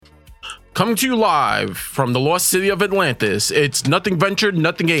Coming to you live from the lost city of Atlantis, it's Nothing Ventured,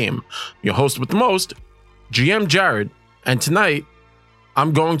 Nothing Game. Your host with the most, GM Jared. And tonight,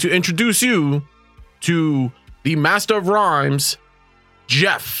 I'm going to introduce you to the Master of Rhymes,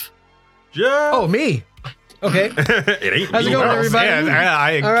 Jeff. Oh, me. Okay. How's it going, everybody? Yeah,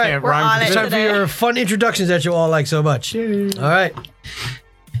 I All right. can't We're rhyme. on It's it time for your fun introductions that you all like so much. All right.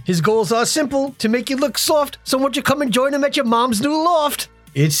 His goals are simple: to make you look soft. So won't you come and join him at your mom's new loft?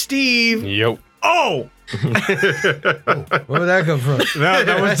 It's Steve. Yo. Oh! Where would that come from?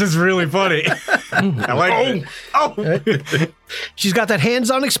 That was just really funny. I like it. She's got that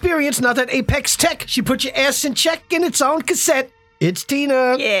hands-on experience, not that Apex tech. She put your ass in check and it's on cassette. It's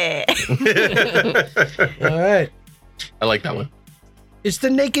Tina. Yeah. All right. I like that one. It's the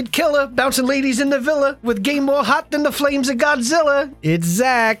naked killer, bouncing ladies in the villa with game more hot than the flames of Godzilla. It's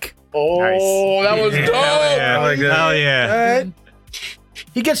Zach. Oh, that was dope. I like that. Hell All yeah. right.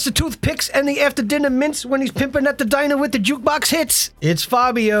 He gets the toothpicks and the after-dinner mints when he's pimping at the diner with the jukebox hits. It's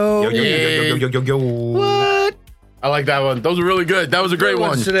Fabio. What? I like that one. Those were really good. That was a great Good one.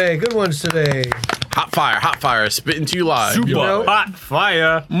 ones today. Good ones today. Hot fire, spitting to you live. Super know- hot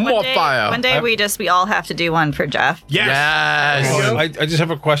fire. More fire. One day we all have to do one for Jeff. Yes. Yes. I just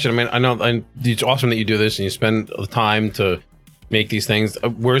have a question. I mean, I know it's awesome that you do this and you spend the time to make these things.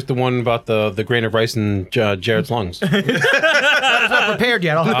 Where's the one about the grain of rice in Jared's lungs? I'm not prepared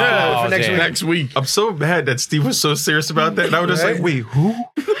yet. I'll have to Oh, for next damn. week. Next week. I'm so mad that Steve was so serious about that. And I was just Right. like, wait, who?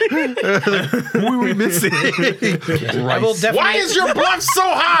 Who are we missing? I will definitely. Why is your bluff so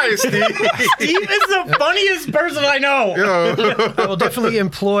high, Steve? Steve is the funniest person I know. I will definitely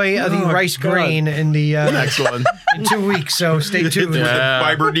employ the rice grain in the Next one. in 2 weeks. So stay tuned. Yeah.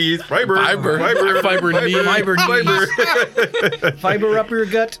 Fiber knees. Fiber knee. Fiber knees. Fiber up your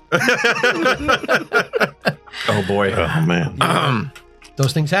gut. Oh, boy. Oh man.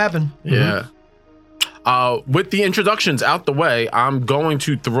 Those things happen. Yeah. With the introductions out the way, I'm going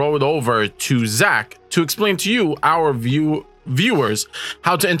to throw it over to Zach to explain to you, our viewers,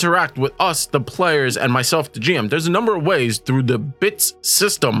 how to interact with us, the players, and myself, the GM. There's a number of ways through the bits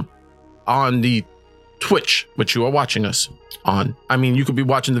system on the Twitch, which you are watching us on. I mean, you could be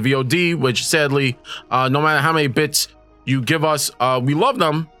watching the VOD, which sadly, no matter how many bits you give us, we love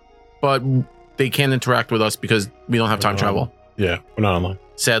them, but they can't interact with us because we don't have time travel. Yeah, we're not online.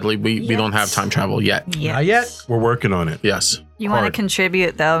 Sadly, we don't have time travel yet. Yes. Not yet. We're working on it. Yes. You want to Hard.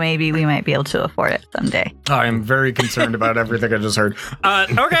 contribute, though? Maybe we might be able to afford it someday. I'm very concerned about everything I just heard.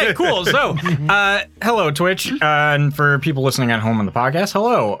 Okay, cool. So, hello, Twitch. And for people listening at home on the podcast,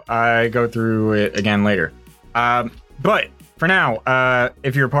 hello. I go through it again later. But for now,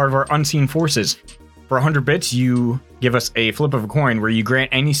 if you're part of our unseen forces, for 100 bits, you give us a flip of a coin where you grant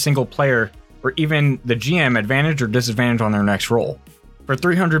any single player or even the GM advantage or disadvantage on their next roll. For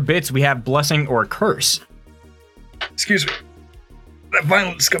 300 bits, we have Blessing or Curse. Excuse me. That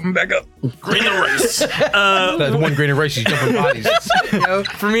violence coming back up. Green race. That one grain of rice, he's jumping bodies.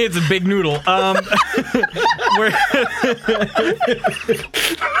 For me, it's a big noodle. Where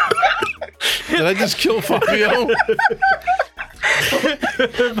Did I just kill Fabio?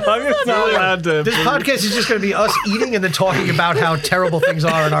 Fabio's not allowed to. This podcast is just going to be us eating and then talking about how terrible things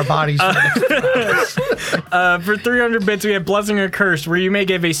are in our bodies. For the next For 300 bits, we have Blessing or Curse, where you may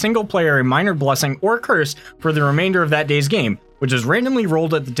give a single player a minor blessing or curse for the remainder of that day's game, which is randomly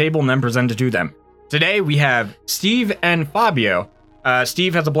rolled at the table and then presented to them. Today, we have Steve and Fabio.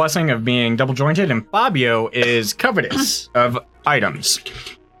 Steve has a blessing of being double jointed, and Fabio is covetous of items.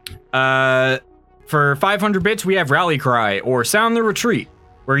 For 500 bits, we have Rally Cry, or Sound the Retreat,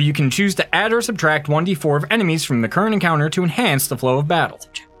 where you can choose to add or subtract 1d4 of enemies from the current encounter to enhance the flow of battle.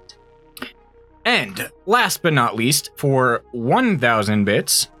 And last but not least, for 1,000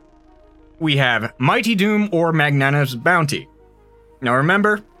 bits, we have Mighty Doom or Magnanimous Bounty. Now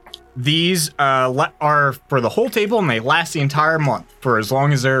remember, these are for the whole table and they last the entire month for as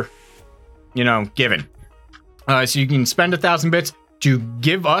long as they're, given. So you can spend 1,000 bits to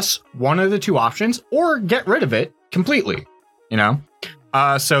give us one of the two options or get rid of it completely,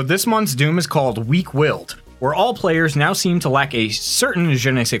 So this month's Doom is called Weak-Willed, where all players now seem to lack a certain je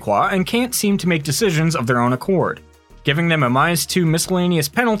ne sais quoi and can't seem to make decisions of their own accord, giving them a -2 miscellaneous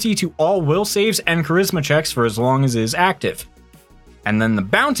penalty to all will saves and charisma checks for as long as it is active. And then the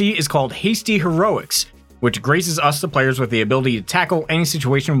bounty is called Hasty Heroics, which graces us the players with the ability to tackle any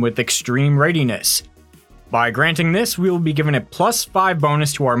situation with extreme readiness. By granting this, we will be given a +5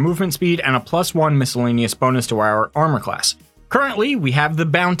 bonus to our movement speed and a +1 miscellaneous bonus to our armor class. Currently, we have the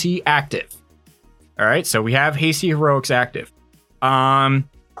bounty active. Alright, so we have Hasty Heroics active. And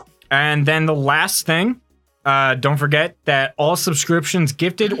then the last thing Don't forget that all subscriptions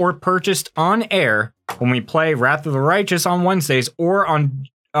gifted or purchased on air when we play Wrath of the Righteous on Wednesdays or on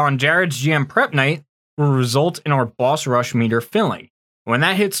Jared's GM Prep Night will result in our boss rush meter filling. When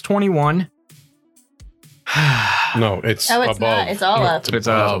that hits 21, No, it's Oh, it's above. not. It's all up. it's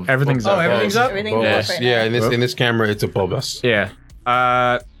everything's up. everything's up? Everything's Above up us. right Yeah, now. in this camera, it's above us. Yeah.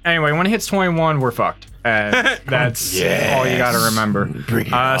 Anyway, when it hits 21, we're fucked. That's all you got to remember.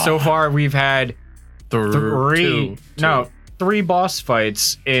 So far, we've had three boss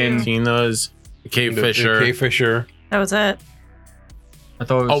fights in. Tina's, Kate Fisher. Kate Fisher. That was it. I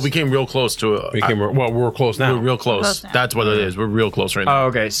thought it was, Oh, we came real close to it. We're close now. We're real close. Close now. That's what it is. We're real close right now. Oh,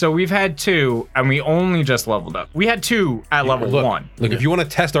 okay. So we've had 2, and we only just leveled up. We had 2 at level Look, 1. Look, if you want to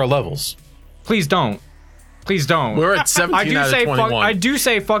test our levels, Please don't. Please don't. We're at 17 out of 21. I do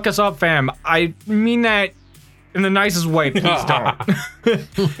say fuck us up, fam. I mean that in the nicest way. Please don't.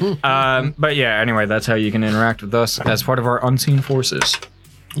 But yeah, anyway, that's how you can interact with us as part of our unseen forces.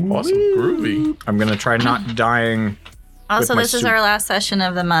 Awesome. Groovy. I'm gonna try not dying. Also, my this is soup. our last session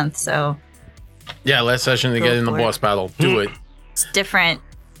of the month, so Yeah, last session to Go get in the for it. boss battle. Do it. it's different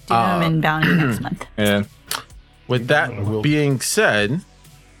Doom and Bounty next month. Yeah. With that being said,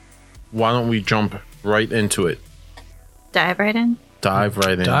 why don't we jump right into it? Dive right in. Dive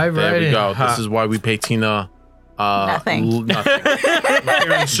right in. Dive there right we in. go. Ha. This is why we pay Tina Nothing. nothing.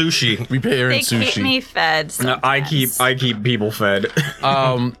 Sushi. We pay her in They keep sushi. me fed. No, I keep people fed.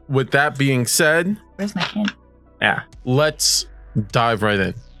 With that being said, Where's my hand? Yeah. let's dive right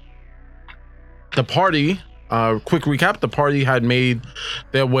in. The party, quick recap, the party had made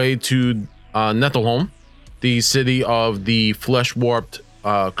their way to Nethelholm, the city of the flesh-warped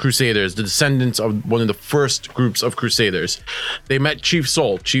Crusaders, the descendants of one of the first groups of Crusaders. They met Chief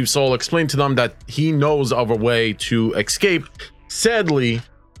Soul. Chief Soul explained to them that he knows of a way to escape. Sadly,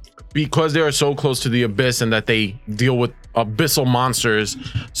 because they are so close to the abyss and that they deal with abyssal monsters,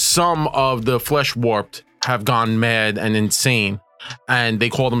 some of the flesh-warped have gone mad and insane, and they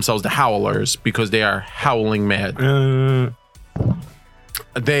call themselves the Howlers because they are howling mad.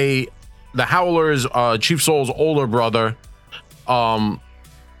 The Howlers, Chief Soul's older brother,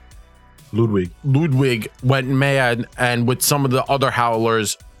 Ludwig went mad, and with some of the other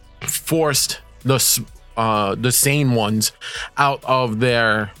Howlers, forced the sane ones out of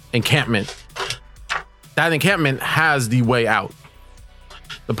their encampment. That encampment has the way out.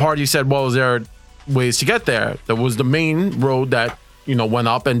 The party said, well, is there ways to get there? There was the main road that, went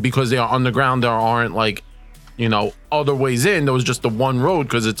up, and because they are underground, there aren't other ways in. There was just the one road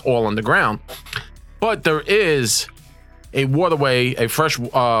because it's all underground. But there is a waterway,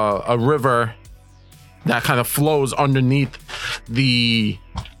 a river that kind of flows underneath the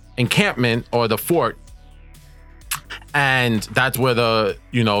encampment or the fort, and that's where the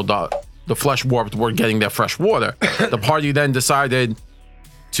flesh warped were getting their fresh water. The party then decided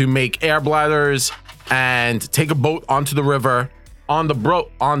to make air bladders and take a boat onto the river. On the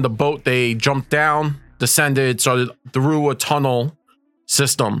boat, they jumped down, descended, started through a tunnel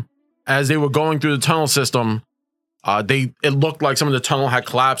system. As they were going through the tunnel system, it looked like some of the tunnel had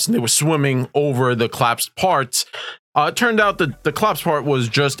collapsed, and they were swimming over the collapsed parts. It turned out that the collapsed part was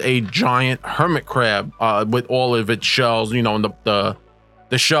just a giant hermit crab with all of its shells. And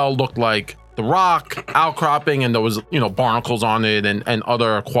the shell looked like the rock outcropping, and there was barnacles on it and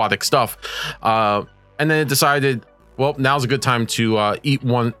other aquatic stuff. And then it decided, well, now's a good time to eat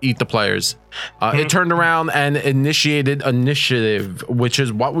the players. It turned around and initiated initiative, which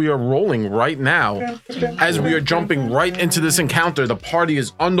is what we are rolling right now. As we are jumping right into this encounter, the party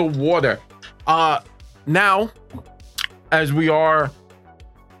is underwater. Now, as we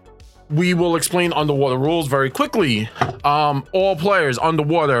will explain underwater rules very quickly. All players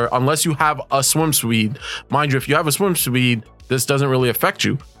underwater, unless you have a swim speed. Mind you, if you have a swim speed, this doesn't really affect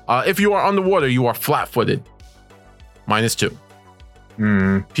you. If you are underwater, you are flat-footed. -2.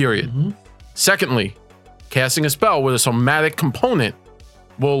 Period. Secondly, casting a spell with a somatic component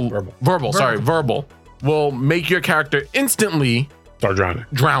will verbal will make your character instantly start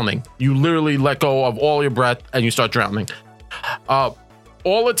drowning. You literally let go of all your breath and you start drowning.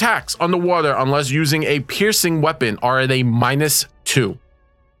 All attacks underwater, unless using a piercing weapon, are at a -2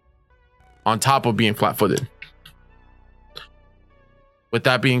 on top of being flat-footed. With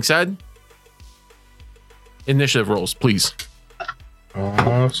that being said, initiative rolls, please.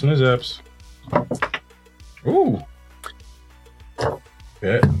 Snizzaps. Ooh.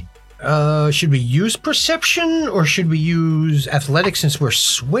 Yeah. Should we use perception or should we use athletics since we're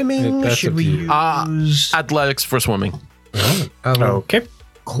swimming? That's Should up we to you. use Athletics for swimming. Okay.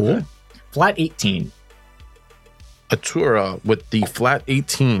 Cool. Flat 18. Atura with the flat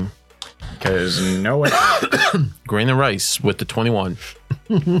 18. Because no way. Grain of rice with the 21.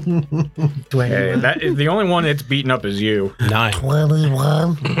 Dwayne. Hey, that is the only one that's beaten up is you. 9.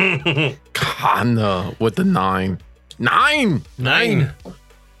 21. Kana with the 9. 9! 9.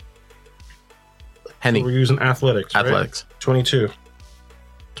 Henny. We're using athletics. Right? Athletics. 22.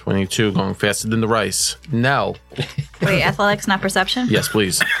 22 going faster than the rice. Nell. Wait, athletics, not perception? Yes,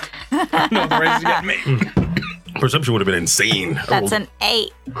 please. No, the rice got me. Perception would have been insane. That's an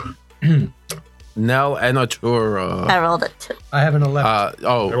 8. Nell and Atura. I rolled a 2. I have an 11. I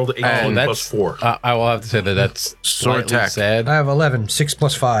rolled an 18 and plus 4. I will have to say that's Sword slightly attack. sad I have 11. 6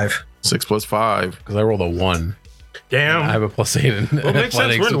 plus 5. 6 plus 5. because I rolled a 1. Damn. I have a plus 8 in Well, makes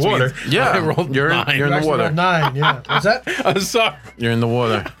sense. We're in the which water. means Yeah, I rolled you're 9. in the Actually, water. got 9, yeah. What's that? I'm sorry. You're in the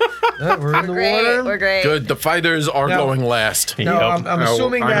water. Yeah, we're in the water. We're great. Good. The fighters are Now- going last. No, I'm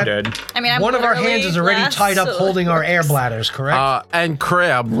assuming I'm that dead. I mean, I'm one of our literally hands is already last, tied up so- holding our air bladders, correct? And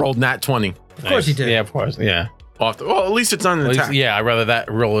Crab rolled nat 20. Of course he did. Yeah, of course. Yeah. Well, at least it's not an At least- attack. yeah, I'd rather that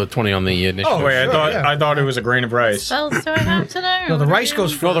roll a 20 on the initial. Oh, Wait, sure, yeah. I thought it was a grain of rice. Spells do I have today? No, the rice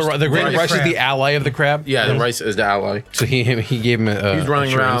goes first. No, the Great Rice Rice is crab. the ally of the crab. Yeah, the rice is the ally. So he gave him a. He's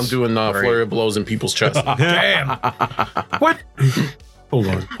running around assurance. doing flurry of blows in people's chests. Damn. What? Hold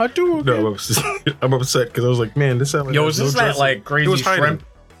on. I do. No, I'm upset because I was like, man, this sounds like Yo, is this that like It crazy was hiding.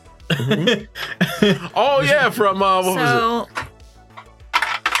 shrimp? Oh, yeah, from, what was it? So,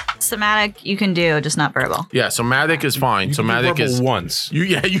 somatic you can do, just not verbal. Yeah, somatic is fine. You can do Somatic verbal is... once,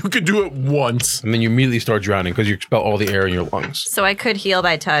 You could do it once. and then you immediately start drowning because you expel all the air in your lungs. So I could heal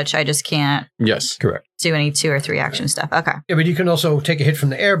by touch. I just can't Yes. Correct. do any 2 or 3 action stuff. Okay. Yeah, but you can also take a hit from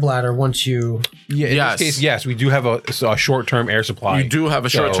the air bladder once you. Yeah. In Yes. this case, yes, we do have a short-term air supply. You do have a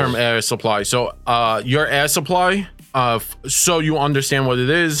short-term air supply. So, your air supply, so you understand what it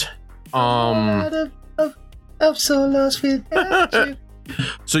is. I'm so lost without you.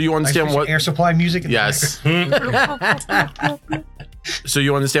 So you understand what? air supply music. in the Yes. So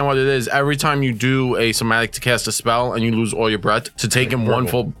you understand what it is. Every time you do a somatic to cast a spell and you lose all your breath, to take in one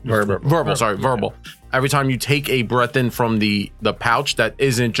full verbal. Every time you take a breath in from the pouch that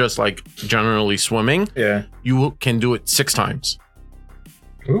isn't just like generally swimming, Yeah. you can do it 6 times.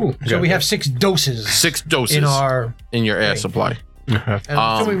 Ooh. So we have 6 doses 6 doses in our. in your air supply. And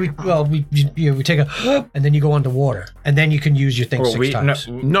assuming we take a and then you go underwater and then you can use your thing Well, 6 times.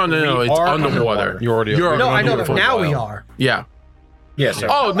 No, we it's are underwater. You're already. No, I know underwater that for a now we while. are. Yeah. Yes. Yeah, so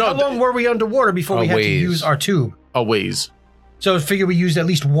Oh no, How long were we underwater before we A had to ways. use our tube? a ways. So I figure we used at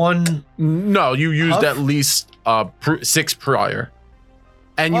least one. No, you used Huff? at least 6 prior,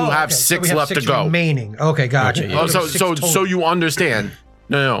 and you Oh, have okay. So 6 we have left 6 to go. remaining. Okay, gotcha. Okay, Oh, yeah. so 6 so total. you understand?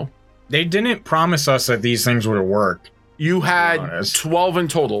 No, they didn't promise us that these things would work. you had honest. 12 in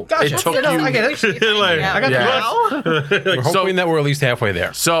total. Gotcha. It took Yeah, no, you. I get it. Yeah. I got Yeah. We're hoping that we're at least halfway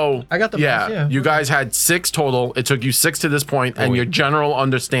there. So I got the math, yeah. you guys had 6 total. It took you 6 to this point, and wait. your general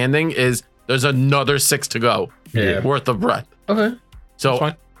understanding is there's another 6 to go worth of breath. the. Okay. So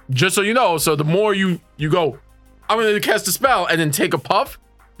fine. just so you know, so the more you go, I'm gonna cast a spell and then take a puff.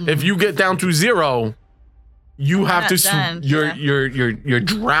 If you get down to 0, you have not to done, you're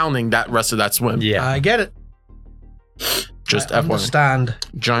drowning that rest of that swim. Yeah. I get it. Just I FYI. understand.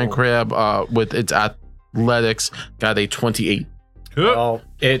 Giant crab with its athletics got a 28. Well,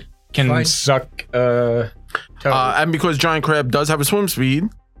 it can Fine. suck. And because giant crab does have a swim speed,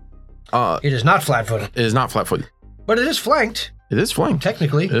 It is not flat-footed, it is not flat-footed. but it is flanked It is flanked.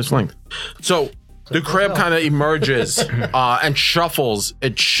 technically. It is flanked. So the crab kind of emerges and shuffles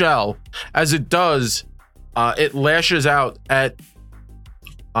its shell. As it does, it lashes out at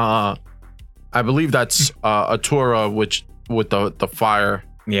I believe that's Atura, which with the fire.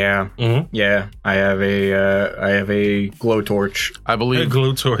 Yeah. Mhm. Yeah. I have a glowtorch. I A believe.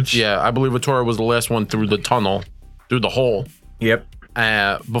 glue torch. Yeah, I believe Atura was the last one through the tunnel, through the hole, Yep.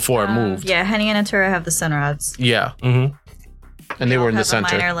 before it moved. Yeah, Henny and Atura have the sun rods. Yeah, Mm-hmm. and they were in the Have a minor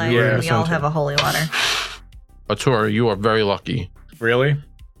center. light, Yeah, and we all center. have a holy water. Atura, you are very lucky. Really?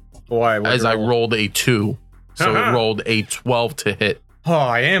 Why? What'd As you I roll? rolled a 2, so it Uh-huh. rolled a 12 to hit. Oh,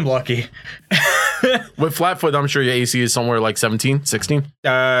 I am lucky. With Flatfoot, I'm sure your AC is somewhere like 17, 16.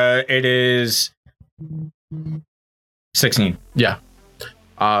 It is 16. Yeah.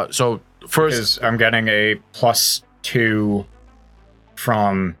 So first, Because I'm getting a +2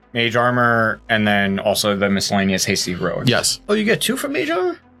 from mage armor, and then also the miscellaneous hasty heroics. yes, Oh, you get 2 from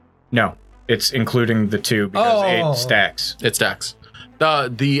Major? No, it's including the 2 because Oh. it stacks. it stacks. The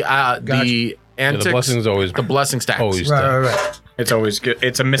Gotcha. antics, the blessings always the blessing stacks, always Right, stack. right, right. It's always good.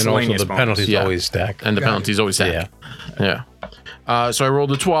 It's a And miscellaneous also the bonus. penalties Yeah. always stack. and the Got it. penalties always stack. Yeah. Yeah. So I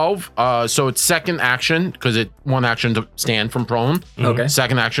rolled a 12. So it's second action because it one action to stand from prone. Okay.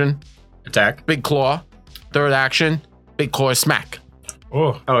 Second action, Attack. Big claw. Third action, big claw smack.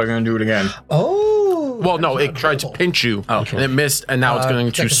 Oh, Oh, we're gonna do it again. Oh. Well, no, it tried to pinch you, and it missed, and now it's going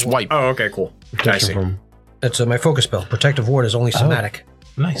to protective swipe. Oh, okay, cool. I see. That's my focus spell. Protective ward is only somatic.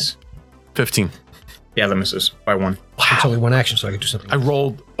 nice. 15. Yeah, that misses by 1. It's only one action, so I can do something. I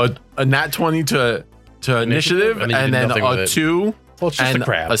rolled a nat 20 to initiative, and and then you then did nothing with a it. 2 Well, it's just and a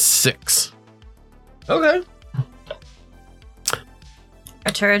crab. a 6. Okay.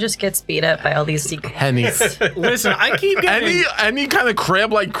 Artura just gets beat up by all these secret. Pennies. Listen, I keep getting. any kind of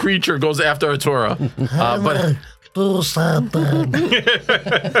crab-like creature goes after Atura. But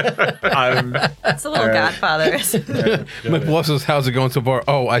It's a little Godfather. McBluss, how's it going so far?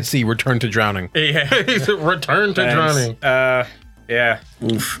 Oh, I see. Return to drowning. Yeah. Return to drowning. Yeah.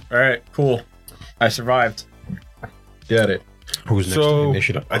 Oof. All right. Cool. I survived. Got it. Who's next? So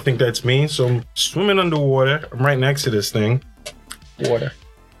Initiative. I think that's me. So I'm swimming underwater. I'm right next to this thing. Water.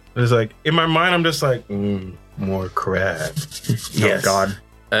 It's like in my mind, I'm just like, more crab. Yes. Oh God.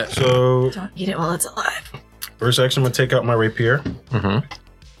 So Don't eat it while it's alive. first action, I'm gonna take out my rapier. Mhm.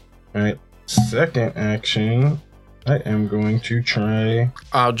 All right. Second action, I am going to try.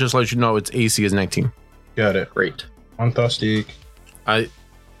 I'll just let you know its AC is 19. Got it. Great. On Thostic. I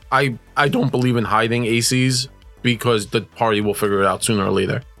don't believe in hiding ACs because the party will figure it out sooner or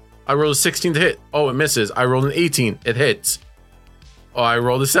later. I rolled a 16 to hit. Oh, it misses. I rolled an 18. It hits. Oh, I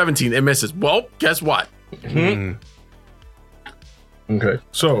rolled a 17. It misses. Well, guess what? Mm. Okay.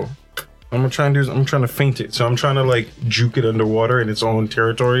 So I'm trying to feint it. So I'm trying to like juke it underwater in its own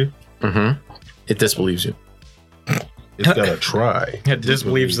territory. Mm-hmm. It disbelieves you. It's gotta try. It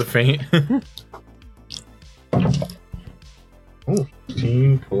disbelieves the feint.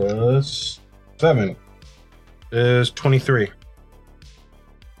 15 plus 7 is 23.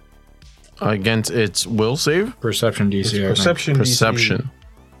 Against its will save. Perception DC. I think. Perception. DC. Perception.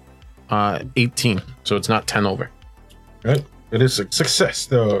 18. So it's not 10 over. Right. It is a success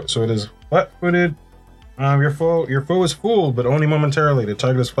though. So it is flat-footed. Your foe is fooled, but only momentarily. The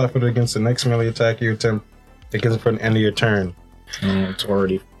target is flat-footed against the next melee attack you attempt against for the end of your turn. It's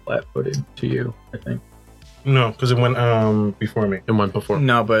already flat-footed to you, I think. No, because it went before me. It went before.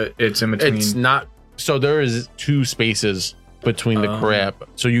 No, but it's in between. It's not. So there is 2 spaces between the crab.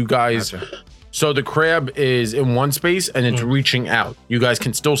 So you guys. Gotcha. So the crab is in one space and it's reaching out. You guys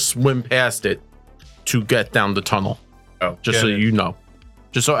can still swim past it to get down the tunnel. Oh, Just so you know.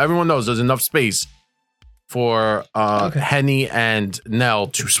 Just so everyone knows there's enough space for Henny and Nell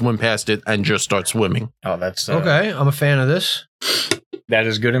to swim past it and just start swimming. Oh, that's Okay, I'm a fan of this. That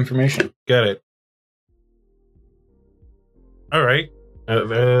is good information. Got it. All right.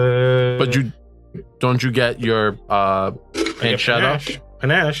 But don't you get your pancetta?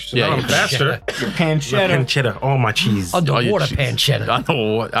 Panache. So Yeah, now I'm yeah. faster. Pancetta. Oh, my cheese. Underwater cheese. pancetta. I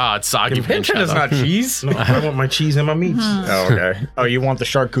know what. It's soggy Pancetta's pancetta. not cheese. No, I want my cheese and my meats. Oh, okay. Oh, you want the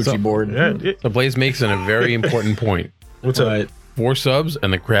charcuterie board? Yeah, So Blaze makes a very important point. what's up? 4 subs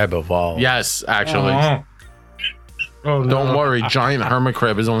and the crab evolved. Yes, actually. Oh, no. Don't worry, giant hermit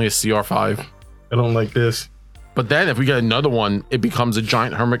crab is only a CR5. I don't like this. But then if we get another one, it becomes a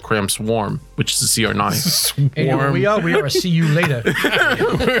giant hermit crab swarm, which is a CR9. Hey, we are a see you later.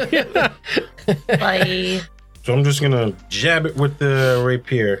 Bye. So I'm just gonna jab it with the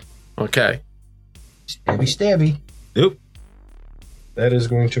rapier. Okay. Stabby stabby. Nope. That is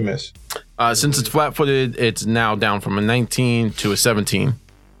going to miss. Since it's flat-footed, it's now down from a 19 to a 17.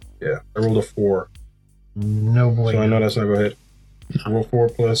 Yeah, I rolled a 4. No boy. So I know that's not going to hit. Roll 4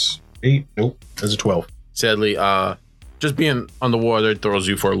 plus 8. Nope. That's a 12. Sadly, just being underwater throws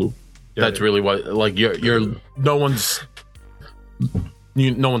you for a loop. Yeah, That's really what, like, you're no one's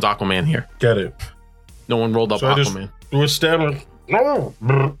Aquaman here. Got it. No one rolled up So I just Aquaman. do a stab. No.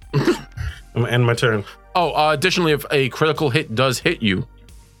 I'm going to end my turn. Oh, additionally, if a critical hit does hit you,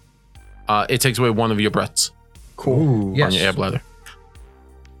 it takes away one of your breaths Cool. Yes. on your air bladder.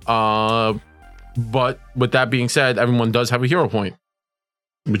 But with that being said, everyone does have a hero point.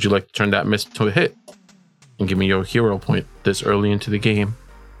 Would you like to turn that miss to a hit and give me your hero point this early into the game?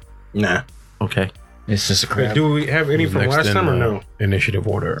 Nah. Okay. It's just a Wait, crap. do we have any from Next last in, time or no? Initiative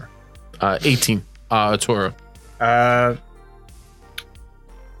order. 18. Tora.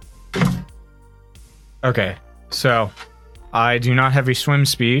 Okay. So, I do not have a swim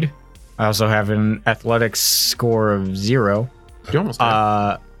speed. I also have an athletics score of 0. You almost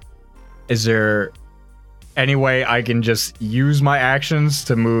got it. Is there any way I can just use my actions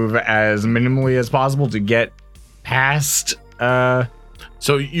to move as minimally as possible to get past?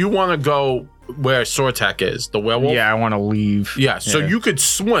 So you want to go where Sortak is, the werewolf? Yeah, I want to leave. Yeah, so you could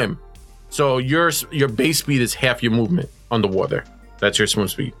swim. So your base speed is half your movement underwater. That's your swim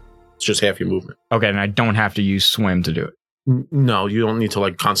speed. It's just half your movement. Okay, and I don't have to use swim to do it. No, you don't need to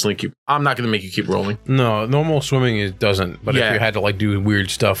like constantly keep. I'm not going to make you keep rolling. No, normal swimming it doesn't. But Yeah. if you had to like do weird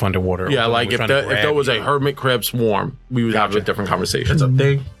stuff underwater, Yeah, or like we're if trying to there grab was a you. hermit crab swarm, we would have a different conversation. That's a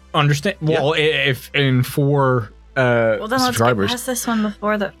big. Understand? Well, if in 4 Well, then let's get subscribers. past this one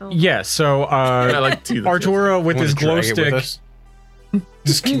before that. Fills. Yeah, so I like to. Artura with Wanna his glow drag it with stick. us?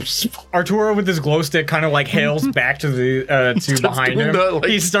 Arturo with his glow stick kind of like hails back to the to behind doing him. the, like-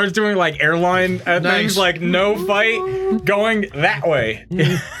 He starts doing like airline Nice. things, like no fight, going that way.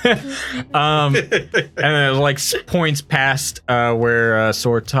 And then it like points past where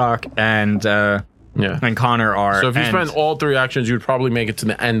Sortok and Connor are. So if you and- spend all 3 actions, you'd probably make it to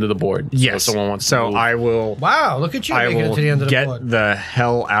the end of the board. yes, So someone wants to so move. I will. Wow, look at you I making it will to the end of the get board. the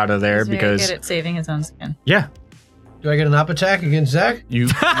hell out of there He's very because good at saving his own skin. yeah. Do I get an up attack against Zach? You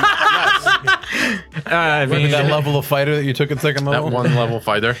yes, I Remember mean, that level of fighter that you took at second that level? one level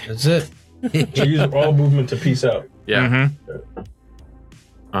fighter. That's it. So use all movement to peace out. Yeah.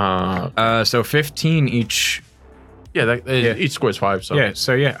 mhm. So 15 each. Yeah. That, Yeah. Each square's 5. So Yeah,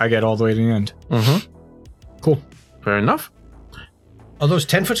 so yeah, I get all the way to the end. cool. Fair enough. Are those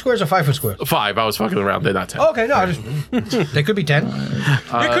 10-foot squares or 5-foot squares? 5. I was fucking around. They're not 10. Okay, no, I just they could be 10.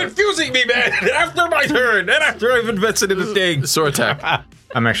 You're confusing me, man. After my turn, and after I've invested in the thing. Sword attack.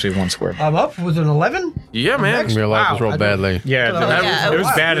 I'm actually 1 square. I'm up with an 11. Yeah, man. Next? Your life was Wow, rolled I don't- badly. Yeah, Yeah, it was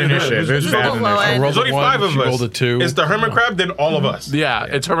wow. bad initiative. It was bad Low initiative. end. rolled There's only 5 of she us. rolled a 2. It's the hermit crab, then all of us. Yeah,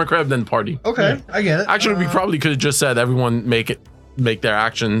 it's Hermit Crab then party. Okay, I get it. Actually, we probably could have just said everyone make their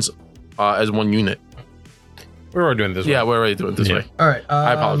actions as one unit. We're already doing this. Yeah, one. we're already doing it this way. All right.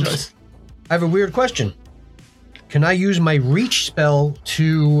 I apologize. I have a weird question. Can I use my reach spell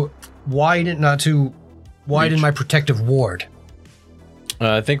to widen Reach. my protective ward?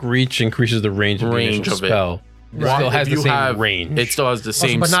 I think reach increases the range of the Range initial of it. spell. It Why- still has if the you same have- range. It still has the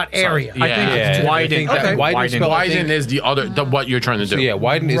same, but not area. Yeah. I think yeah, it's widen. I think that Okay. widen spell. I Widen think- is the other what you're trying to do. So yeah,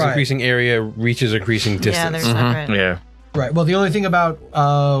 widen is Right. increasing area, reach is increasing Yeah, distance. they're separate. Yeah. Right. Well, the only thing about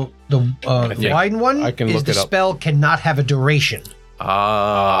the Yeah. widen one I can is look the it up. spell cannot have a duration.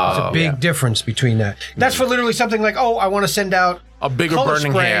 Ah, There's a big difference between that. That's for literally something like, oh, I want to send out a bigger color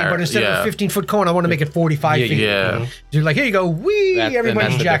burning spray, hair. but instead yeah. of a 15-foot cone, I want to make it 45 Yeah, feet. Yeah. You're like, here you go, wee, Then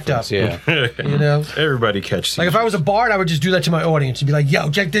everybody's that's the jacked up. difference, Yeah. You know? Everybody catch. Like if I was a bard, I would just do that to my audience and be like,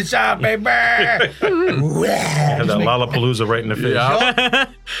 yo, check this out, baby. had that Lollapalooza right in the face. Yeah.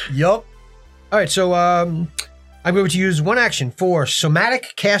 Yup. All right, so I'm going to use one action for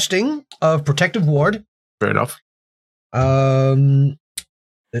somatic casting of protective ward. Fair enough.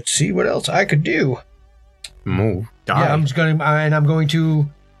 Let's see what else I could do. Move. Yeah, I'm just going to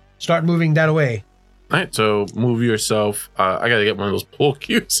start moving that away. All right, so move yourself. I gotta get one of those pull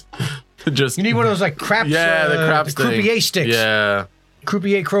cues. Just You need one of those like craps. yeah, the craps the thing. croupier sticks. Yeah,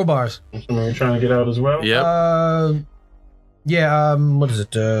 Croupier crowbars. Somebody trying to get out as well. yep. What is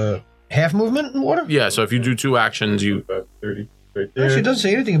it? Half movement in water? Yeah, so if you do 2 actions, you About 30 right there. Actually, it doesn't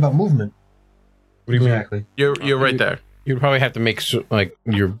say anything about movement. What do you mean? Exactly. you're right there. You'd probably have to make like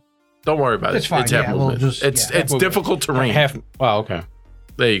your Don't worry about It's it. fine, It's half yeah, we'll movement. just- it's yeah. it's difficult terrain. half. Wow. Okay.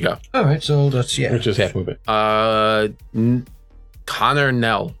 There you go. All right, so that's Which is half movement. Connor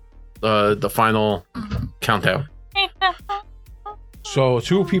Nell, the final countdown. So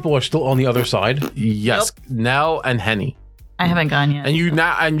 2 people are still on the other side. Yes, Nell and Henny, I haven't gone yet.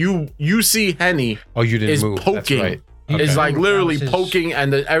 and you see Henny Oh, you didn't is move. That's poking. right. Is like literally Bounces. poking,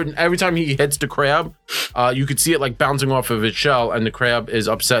 and every time he hits the crab, you could see it like bouncing off of its shell, and the crab is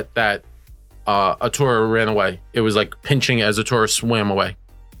upset that Atura ran away. It was like pinching as Atura swam away.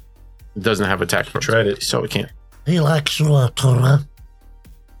 It doesn't have attack, Tried it. so it can't. He likes Tora.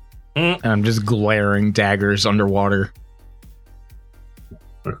 And I'm just glaring daggers underwater.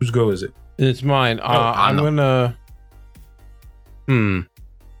 Whose go is it? It's mine. I'm know. gonna.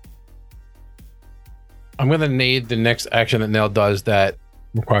 I'm gonna nade the next action that Nell does that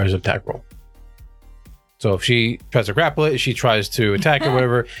requires an attack roll. So if she tries to grapple it, if she tries to attack it,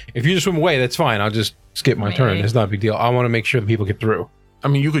 whatever. If you just swim away, that's fine. I'll just skip my turn. Right. It's not a big deal. I want to make sure that people get through. I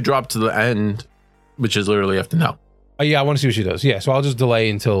mean, you could drop to the end, which is literally after Nell. Oh yeah, I want to see what she does. Yeah, so I'll just delay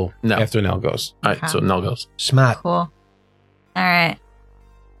until No. after Nell goes. All right, so Nell goes. Smart. Cool. All right.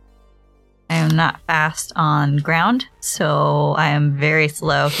 I am not fast on ground, so I am very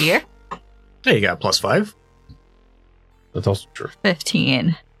slow here. Hey, you got +5. That's also true.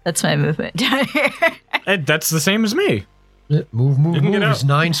 15. That's my movement down here. And that's the same as me. Move, move, You can move. get out. It's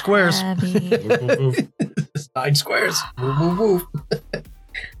 9 squares. Abby. It's 9 squares. Move, move, move.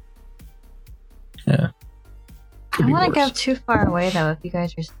 Could don't want to go worse. too far away though. If you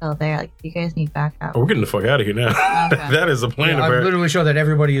guys are still there, like if you guys need backup. Oh, we're getting the fuck out of here now. Okay. That is the plan. Yeah, I'm literally sure that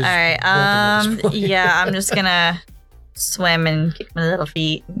everybody is. All right. bolting at this point. Yeah, I'm just gonna swim and kick my little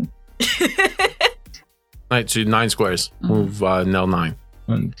feet. Right, so 9 squares. Move Nell 9.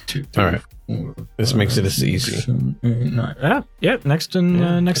 1, 2, 3. All right. This makes it as easy. 7, 8, 9. Yeah, yeah. Next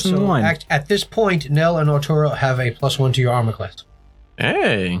in next in the So line. at this point, Nell and Arturo have a +1 to your armor class.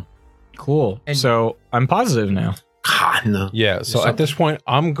 Hey. Cool. And- So I'm positive now. God, no. Yeah. So at this point,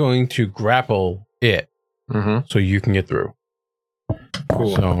 I'm going to grapple it Mm-hmm. so you can get through.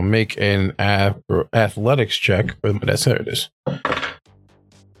 Cool. So make an athletics check. That's there it is.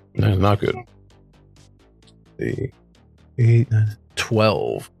 That's not good. The 8, 9,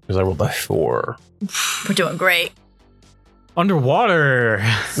 12 because I rolled a 4. We're doing great. Underwater.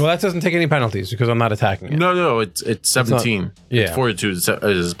 Well, that doesn't take any penalties because I'm not attacking it. No, it's 17. Yeah. Fortitude is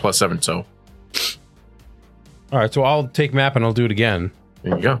 +7, so All right. So I'll take map and I'll do it again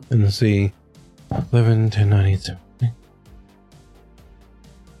there you go. and see. 11, 10, 9, 8, 7, I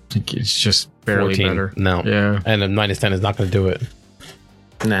think it's just barely 14. better. No. Yeah. And a -10 is not going to do it.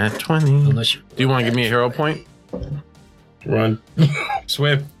 Nah, 20. Unless you, Do you want to give me a hero point? Run.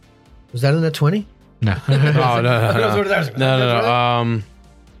 Swim. was that in the 20? No. Oh, no, no,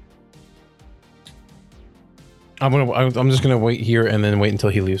 no. I'm just gonna wait here and then wait until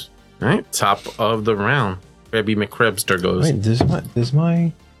he leaves. All right, top of the round. Krabby McCrebster goes. Wait, does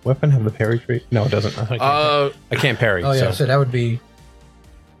my weapon have the parry trait? No, it doesn't. I can't parry. Oh yeah, so. so that would be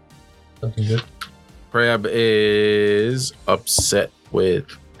something good. Crab is upset with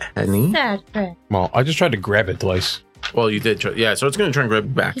Penny. Sad friend. Well, I just tried to grab it twice. Well, you did. Yeah, so it's going to try and grab you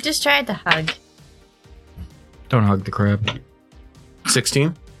back. He just tried to hug. Don't hug the crab.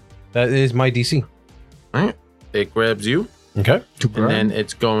 16. That is my DC. All right. It grabs you, Okay. and then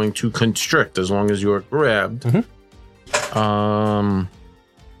it's going to constrict as long as you are grabbed.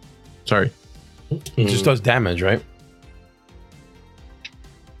 Sorry. It just does damage, right?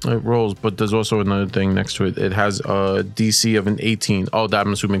 It rolls, but there's also another thing next to it. It has a DC of an 18. Oh,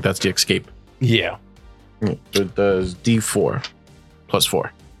 I'm assuming that's the escape. Yeah. So it does D4 plus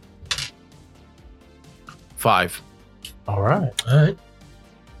 4. 5. All right. All right,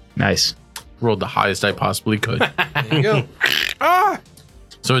 Nice. Rolled the highest I possibly could. there you go.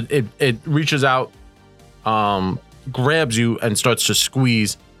 So it reaches out, grabs you, and starts to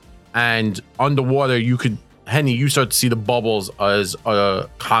squeeze. And underwater, Henny, you start to see the bubbles as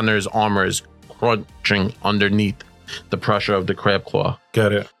Connor's armor is crunching underneath the pressure of the crab claw.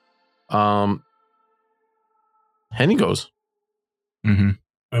 Got it. Henny goes. Mm-hmm.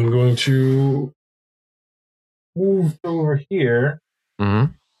 I'm going to move over here.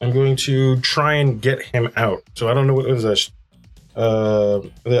 Mm-hmm. I'm going to try and get him out. So I don't know what is that.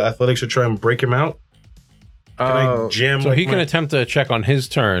 The athletics should try and break him out. Can I jam? So like he can my- attempt to check on his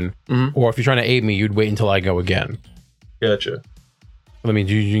turn, Mhm. or if you're trying to aid me, you'd wait until I go again. Gotcha. I mean,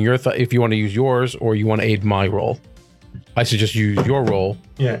 using your if you want to use yours, or you want to aid my roll. I suggest you use your roll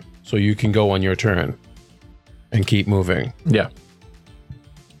Yeah. so you can go on your turn and keep moving. Yeah.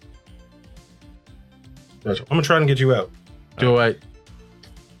 Gotcha. I'm gonna try and get you out. Do it.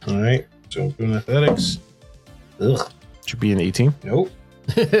 All right. So I'm doing athletics. Ugh. Should be an 18. Nope.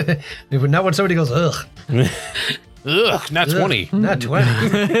 Not when somebody goes, ugh. Ugh, not 20. Not 20.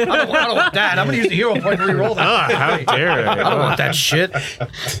 I don't want that. I'm going to use the hero point to reroll that. How dare I don't want that shit.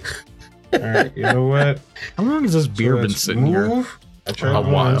 All right. You know what? How long has this beer been let's sitting here? move. I tried A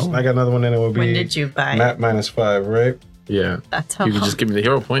once. while. I got another one, and it will be When did you buy? map -5, right? Yeah. That's how You can long. just give me the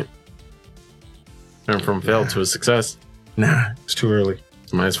hero point. Turn from fail to a success. Nah, it's too early.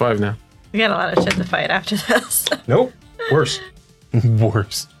 It's -5 now. We got a lot of shit to fight after this. Nope. Worse.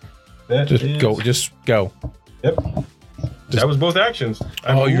 Worse. That Just is- go. Just go. Yep. That was both actions.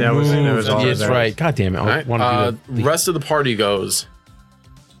 I Oh, moved. you that was- that was all moved. of That's that. right. God damn it. I All right. want to do the Rest of the party goes.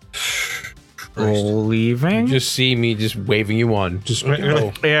 Leaving? just see me just waving you on. Just Right,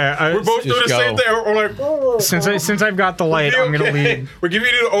 go. Yeah. We're both Just doing the same go. thing. We're like, oh, Since I've got the light, I'm gonna okay. leave. We're giving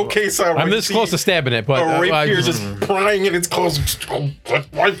you the okay side. I'm this close to stabbing it, but a rapier I just prying in its clothes.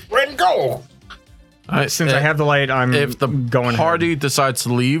 Let my friend go. All right, Since I have the light, I'm if the going party decides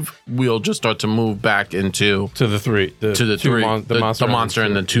to leave, we'll just start to move back into to the three. to the two three, the monster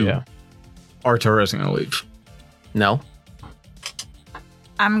and the two. Yeah. ahead. Arturo's gonna leave. No.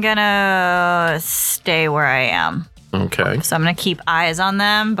 I'm gonna stay where I am. Okay. So I'm gonna keep eyes on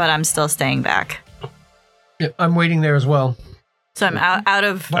them, but I'm still staying back. Yeah, I'm waiting there as well. So I'm out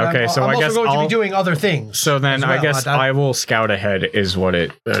of. But Okay, I'm, so I'm I also guess going to I'll- be doing other things. So then as well. I guess I will scout ahead. Is what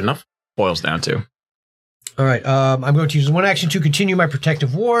it Fair enough. boils down to. All right. I'm going to use one action to continue my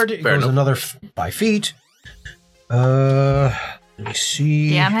protective ward. It Fair goes enough. another 5 feet. Let me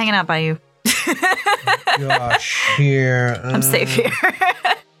see. Yeah, I'm hanging out by you. Gosh, here. I'm safe here.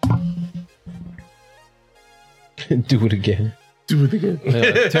 Do it again. Do it again.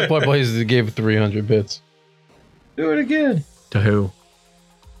 Yeah, Templar Blazes gave 300 bits. Do it again. To who?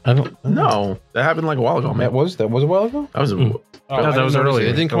 I don't No, that happened like a while ago, man. That was a while ago? That was Oh, No, I that didn't was notice earlier.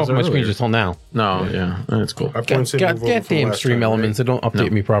 It didn't come That up was on my screen earlier. just till now. no, yeah, that's cool. I pointed to move over from Goddamn last stream time, elements that don't update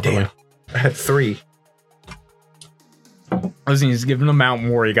No. me properly. I had 3. Listen, he's giving them out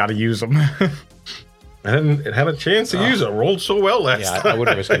more. You got to use them. It had a chance to use it. Rolled so well last Yeah, time. I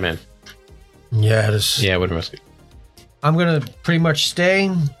wouldn't risk it, man. Yeah, this. Yeah, I wouldn't risk it. I'm gonna pretty much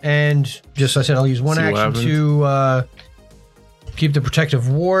stay, and just like I said, I'll use one See what action happens. to keep the protective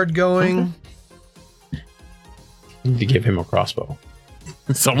ward going. You need to give him a crossbow.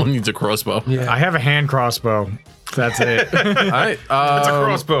 Someone needs a crossbow. Yeah. I have a hand crossbow. That's it. All right. It's a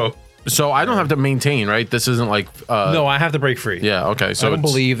crossbow. So I don't have to maintain, right? This isn't like. No, I have to break free. Yeah. Okay. So I don't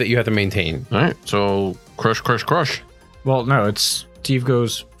it's- believe that you have to maintain. All right. So crush. Well, no, it's Steve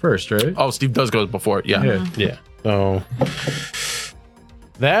goes first, right? Oh, Steve does go before it. Yeah. Yeah. Yeah. So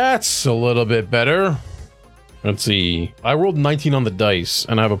that's a little bit better. Let's see. I rolled 19 on the dice,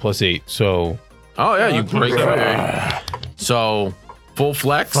 and I have a +8. So Oh yeah, you break free. So full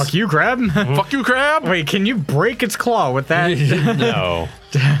flex. Fuck you, crab. Fuck you, crab. Wait, can you break its claw with that? no.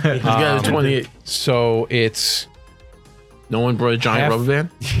 He's got a 28. So it's No one brought a giant Half- rubber band.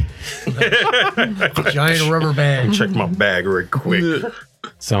 Giant rubber band. Check my bag real quick.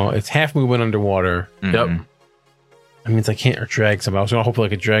 half movement underwater. Yep. That means I can't drag something. I was gonna hope I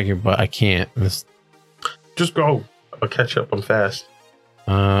could drag you, but I can't. Just go. I'll catch up. I'm fast.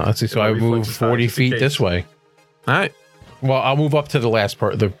 Let's see. So My I move reflex is high, 40 just in feet case. this way. All right. Well, I'll move up to the last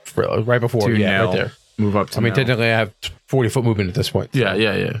part, right before. To Yeah, Nell. right there. Move up to I mean, Nell. technically, I have 40-foot movement at this point. Yeah.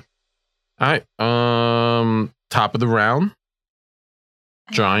 All right. Top of the round.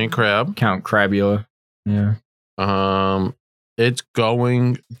 Giant crab. Count Crabula. Yeah. It's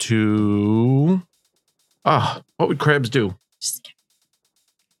going to. What would crabs do? Just kidding.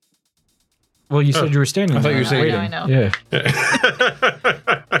 Well, you said you were standing. I thought you were saying- I know. Yeah.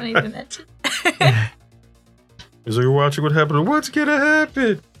 Don't even mention. So you're watching what happened. What's gonna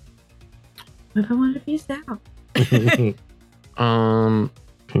happen? I don't want to be out.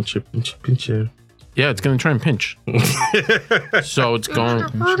 Pinch it. Yeah, it's gonna try and pinch. So it's going.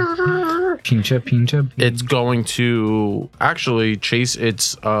 Pincha. It's going to actually chase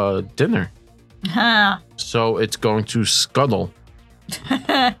its dinner. Huh. So it's going to scuttle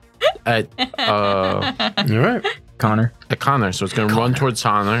at All right. Connor. Connor. So it's going to run towards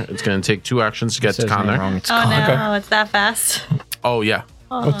Connor. It's going to take 2 actions to get to Says name Connor. wrong. It's Oh Connor. no, it's that fast. Oh yeah,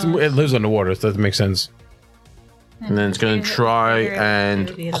 Well, it lives underwater, so that makes sense. and then it's going to try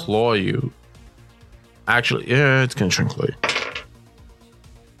and claw you. Actually, yeah, it's going to try and claw you.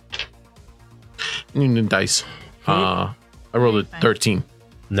 Need the dice. I rolled a 13.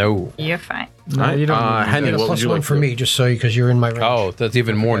 No. You're fine. No, you don't need Henny, And a what would plus you one like for to do? me, just so because you're in my range. Oh, that's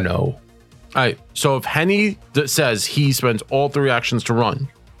even more no. All right. So if Henny says he spends all 3 actions to run,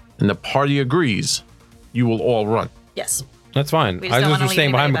 and the party agrees, you will all run. Yes. That's fine. We just I don't just wanna was staying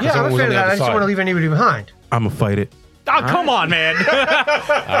leave behind anybody because Yeah, I'm a someone was fan on of the that. I other just don't want to side. leave anybody behind. I'ma fight it. Oh, come on, man. All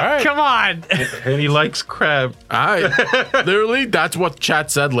right. Come on. And he likes crab. All right. Literally, that's what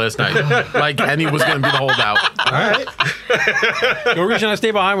chat said last night. Like Henny was going to be the holdout. All right. The only reason I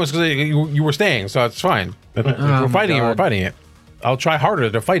stayed behind was because you were staying, so it's fine. If we're fighting it. We're fighting it. I'll try harder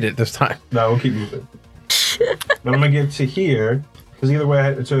to fight it this time. No, we'll keep moving. Then I'm gonna get to here because either way,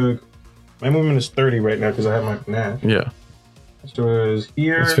 my movement is 30 right now because I have my finesse. Yeah. So it's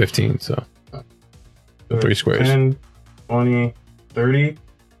here. It's 15, so so 3 squares. 10, 20, 30.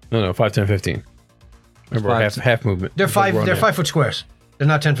 No, 5, 10, 15. Remember, half movement. They're Because we're on 5 foot squares. They're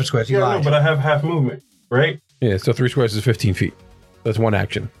not 10 foot squares. You Yeah, lied. no, but I have half movement, right? Yeah, so 3 squares is 15 feet. That's one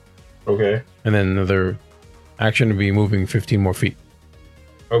action. Okay. And then another action would be moving 15 more feet.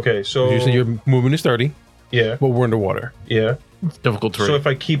 Okay. So You said your movement is 30, yeah, but we're underwater. yeah. It's difficult to So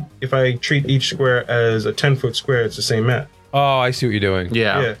read. if I treat each square as a 10-foot square, it's the same math. Oh, I see what you're doing.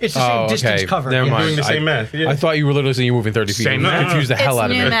 Yeah. It's the same distance covered. Never I'm mind. doing the same math. Yeah. I thought you were literally saying you're moving 30 feet. Same It math. confused the hell It's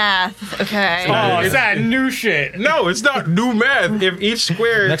out of new me. math. Okay. Oh, is that new shit? No, it's not new math. If each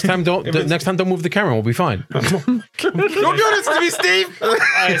square Next time, don't move the camera. We'll be fine. don't do this to me, Steve.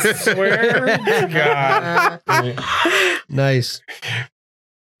 I swear to God. Nice.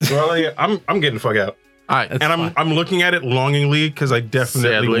 Well, yeah, I'm getting the fuck out, All right. and I'm looking at it longingly because I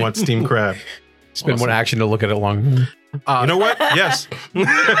definitely Sadly. want steam crab. Spend one action to look at it long. You know what? Yes.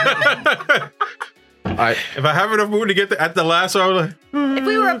 All right. If I have enough movement to get at the lasso, I'm like, If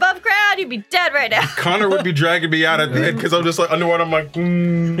we were above ground, God, you'd be dead right now. Connor would be dragging me out at the end because I'm just like underwater. I'm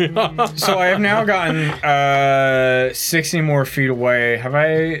like, So I have now gotten 60 more feet away. Have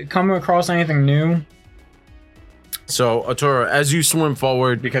I come across anything new? So, Arturo, as you swim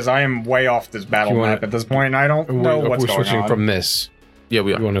forward, Because I am way off this battle You wanna- map at this point, and I don't know what's We're going switching on. from this. yeah,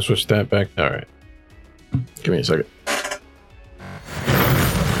 we You are. want to switch that back? All right. Give me a second.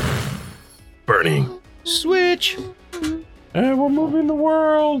 Burning. Switch. And we're moving the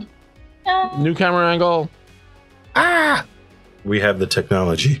world. New camera angle. we have the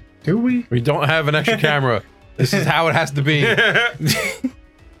technology. Do we? We don't have an extra camera. This is how it has to be.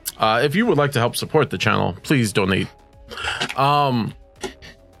 If you would like to help support the channel, please donate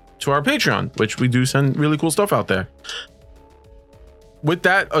to our Patreon, which we do send really cool stuff out there. With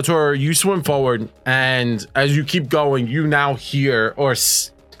that, Arturo, you swim forward, and as you keep going, you now hear or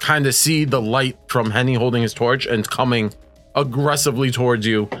kind of see the light from Henny holding his torch and coming aggressively towards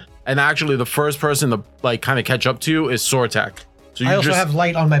you. And actually, the first person to like kind of catch up to you is Sortek. So you I also just have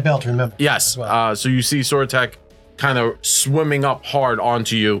light on my belt, remember? yes. as well. So you see Sortek kind of swimming up hard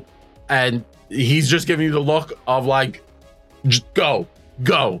onto you, and he's just giving you the look of like, just go.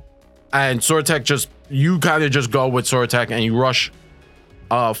 And Sortek you kind of just go with Sortek and you rush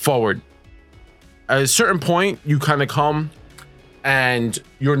forward. At a certain point, you kind of come and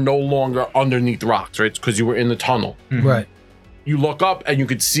you're no longer underneath rocks, right? Because you were in the tunnel. Right. You look up and you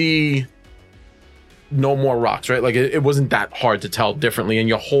could see no more rocks, right? Like it wasn't that hard to tell differently, and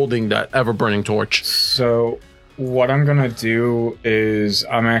you're holding that ever-burning torch. So what I'm gonna do is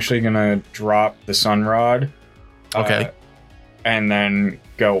I'm actually gonna drop the sun rod. Okay. And then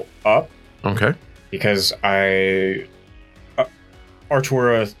go up Okay. because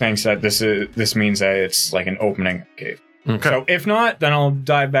Artura thinks that this means that it's like an opening cave. Okay. So if not, then I'll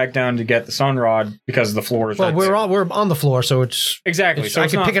dive back down to get the sun rod because the floor is Well, right we're on the floor, so it's exactly. so I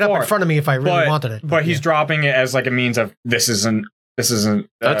it's can not pick it up far. in front of me if I really wanted it. But he's yeah. dropping it as like a means of this isn't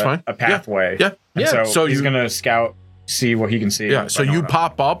That's fine. a pathway. Yeah. And Yeah. So he's you- gonna scout, see what he can see. Yeah, if so I don't you know.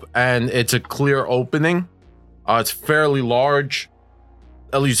 pop up and it's a clear opening. It's fairly large,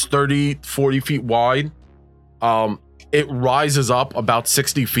 at least 30, 40 feet wide. It rises up about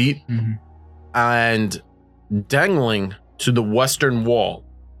 60 feet, Mhm. and dangling to the western wall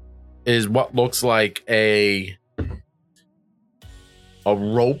is what looks like a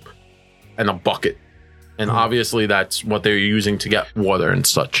rope and a bucket. And obviously that's what they're using to get water and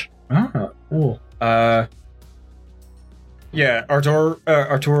such. Ah, cool. Yeah,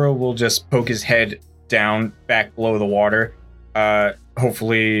 Arturo will just poke his head down back below the water,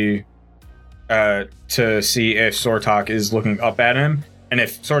 hopefully to see if Sortok is looking up at him. And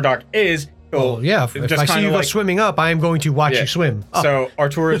if Sortok is, he'll Well, yeah, if just I see kinda you go like- swimming up, I am going to watch Yeah. you swim. up. So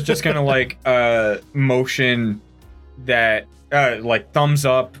Arturo is just gonna like motion that like thumbs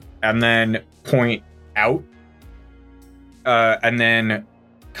up and then point out, and then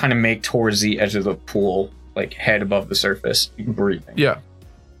kind of make towards the edge of the pool, like head above the surface, breathing. Yeah.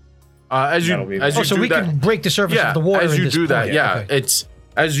 As That'll be- you Oh, so do we that, can break the surface of the water. as in you this do that, point. yeah, Okay. it's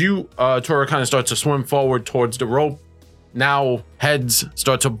as you Tora kind of starts to swim forward towards the rope. Now heads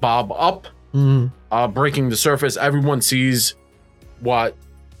start to bob up, Mhm. breaking the surface. Everyone sees what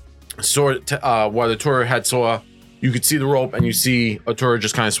Atura had saw. You could see the rope, and you see Atura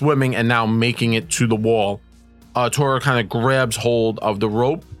just kind of swimming and now making it to the wall. Atura kind of grabs hold of the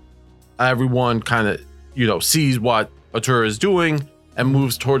rope. Everyone kind of sees what Atura is doing and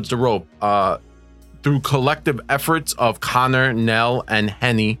moves towards the rope. Through collective efforts of Connor, Nell, and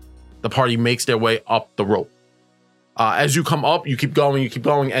Henny, the party makes their way up the rope. As you come up, you keep going,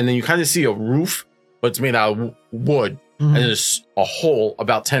 and then you kind of see a roof, but it's made out of wood, and there's a hole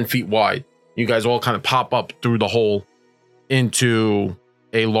about 10 feet wide. You guys all kind of pop up through the hole into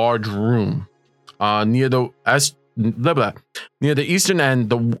a large room. Near the eastern end,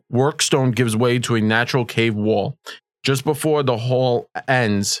 the workstone gives way to a natural cave wall. Just before the hall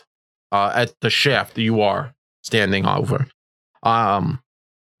ends, at the shaft that you are standing over. And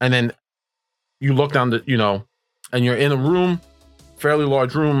then you look down and you're in a room, fairly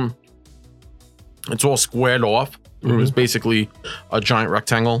large room. It's all squared off. The room is basically a giant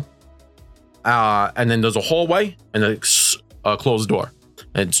rectangle. And then there's a hallway and a closed door.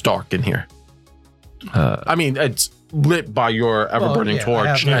 And it's dark in here. I mean, it's lit by your ever-burning yeah, I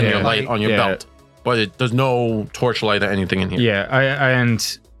torch have and no your light light. on your Yeah. belt. But there's no torchlight or anything in here. Yeah,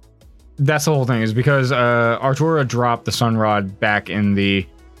 and that's the whole thing, is because Artura dropped the sun rod back in the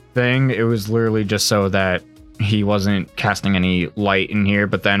thing. It was literally just so that he wasn't casting any light in here.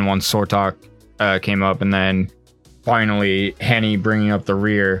 But then once Sortok came up, and then finally Henny bringing up the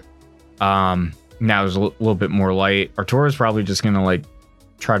rear, now there's a little bit more light. Artura's probably just gonna like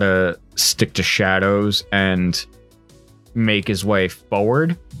try to stick to shadows and make his way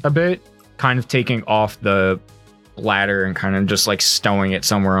forward a bit, kind of taking off the ladder and kind of just like stowing it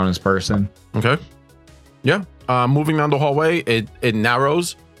somewhere on his person. Okay. Yeah. Moving down the hallway, it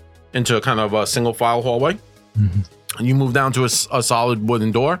narrows into kind of a single file hallway. And you move down to a solid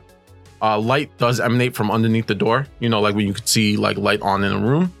wooden door. Light does emanate from underneath the door. You know, like when you could see like light on in a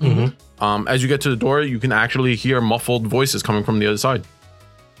room. As you get to the door, you can actually hear muffled voices coming from the other side.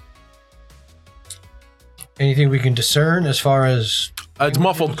 Anything we can discern as far as It's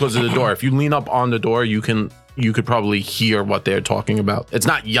muffled because of the door. If you lean up on the door, you could probably hear what they're talking about. It's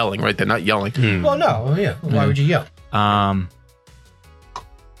not yelling, right? They're not yelling. Well, no, yeah. Why would you yell?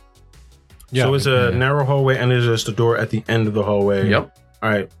 So it's a narrow hallway, and there's just a door at the end of the hallway. Yep. All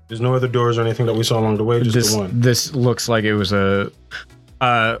right. There's no other doors or anything that we saw along the way. Just the one. This looks like it was a.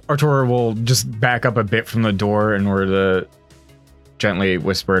 Arturo will just back up a bit from the door in order to gently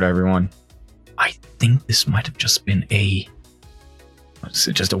whisper to everyone. I think this might have just been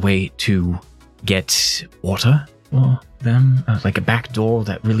just a way to get water for them, like a back door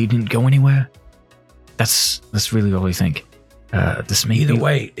that really didn't go anywhere. That's really what we think. This may Either be,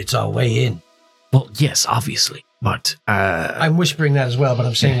 way, it's our way in. well, yes, obviously, but I'm whispering that as well, but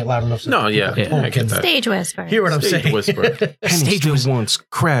I'm saying it loud enough. So No, yeah, people I get can that. Stage whisper. hear what I'm Stage saying. whisper. Penny still wants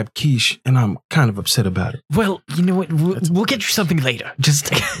crab quiche, and I'm kind of upset about it. well, you know what? We'll get you something later.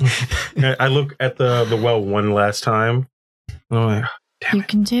 Just I look at the well one last time. And I'm like, You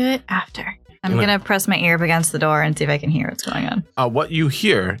can do it after. I'm Can I- gonna press my ear up against the door and see if I can hear what's going on. What you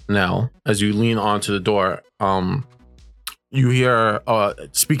hear now, as you lean onto the door, you hear,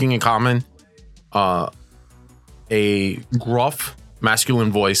 speaking in common, a gruff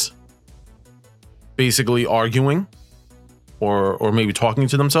masculine voice, basically arguing, or maybe talking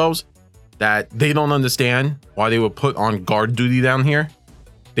to themselves, that they don't understand why they were put on guard duty down here.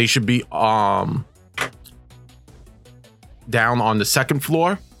 They should be down on the second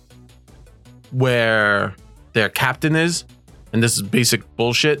floor, where their captain is, and this is basic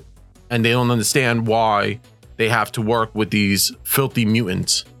bullshit, and they don't understand why they have to work with these filthy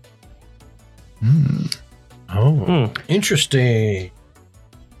mutants. Interesting.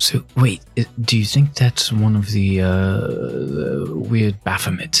 So wait, do you think that's one of the weird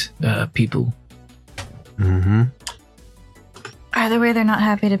Baphomet people? Either way, they're not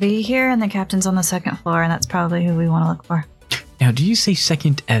happy to be here, and the captain's on the second floor, and that's probably who we want to look for. Now, do you say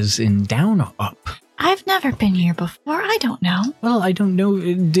second as in down or up? I've never been here before. I don't know. Well, I don't know.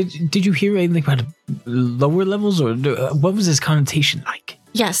 Did you hear anything about lower levels, or what was his connotation like?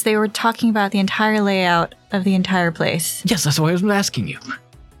 Yes, they were talking about the entire layout of the entire place. Yes, that's why I was asking you.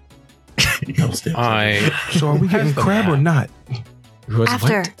 so are we getting crab or not?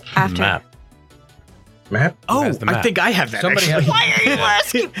 After. Map. Map? Oh, has the I map? think I have that. Somebody actually. has- Why are you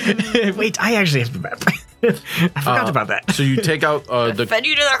asking? Wait, I actually have the map. I forgot about that. So you take out the Fed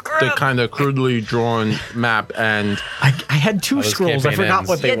you to the the group. kind of crudely drawn map, and I had two those scrolls. I campaign forgot ends.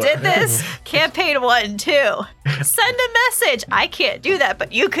 what they You were. did this. Campaign 1, 2. Send a message. I can't do that,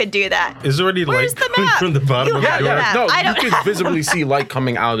 but you could do that. Is there already Where's light the coming map? from the bottom You of the have door? the map. no, I you don't can have visibly see light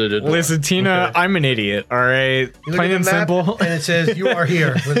coming out of the door. Listen, Tina, I'm an idiot. All right, You look plain at and the map, simple. and it says you are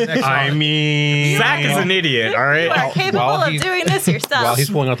here. With the next I line. mean, Zach is an idiot. All You are right. capable while of he's- doing this yourself. While he's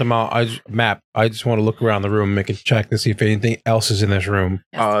pulling out the map, I just want to look around the room, make a check to see if anything else is in this room,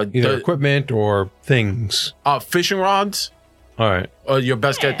 either equipment or things. Fishing rods. All right. Your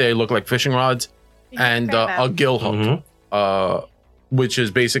best get, they look like fishing rods, and a gill hook, which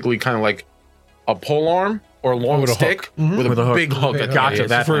is basically kind of like a pole arm or a long With a stick with, With a a hook. big hook. Big at the hook. end. Gotcha.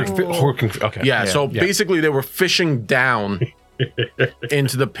 That for, thing. okay. Yeah, so yeah. basically they were fishing down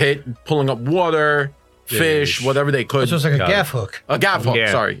into the pit, pulling up water, fish, whatever they could. So it's like a Got gaff hook. A gaff hook,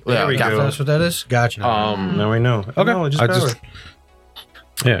 Yeah. sorry. There we gaff go. hook. That's what that is? Gotcha. Now we know. Knowledge is I power. just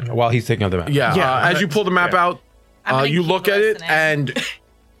while he's taking out the map. Yeah, Yeah, as you pull the map out, I'm gonna you keep look at it, listening.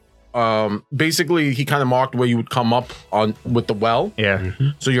 and basically he kind of marked where you would come up on with the well. Yeah.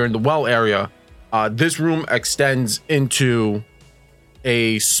 So you're in the well area. This room extends into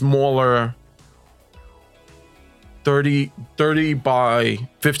a smaller 30 by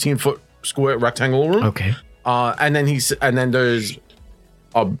 15 foot square rectangle room. Okay. And then there's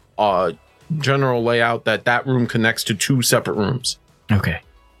a general layout that room connects to two separate rooms. Okay.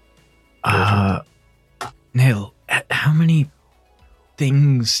 Neil, how many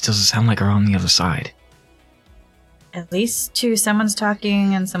things does it sound like are on the other side? At least 2. Someone's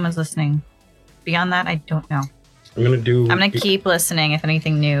talking and someone's listening. Beyond that, I don't know. I'm gonna keep listening if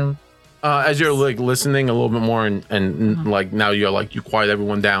anything new. As you're like listening a little bit more and like now you're like you quiet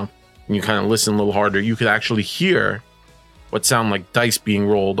everyone down and you kind of listen a little harder, you could actually hear what sound like dice being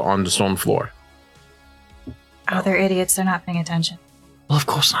rolled on the stone floor. Oh, they're idiots. They're not paying attention. Well, of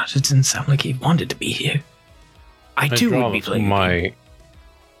course not. It didn't sound like he wanted to be here. I too draw would be playing. my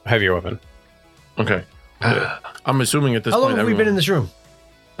heavier weapon. Okay. I'm assuming at this How long point, have we been in everyone- this room?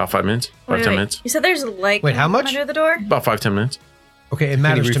 about 5 minutes, 5-10 minutes, You said there's light Wait, how much? under the door? about 5-10 minutes. Okay, it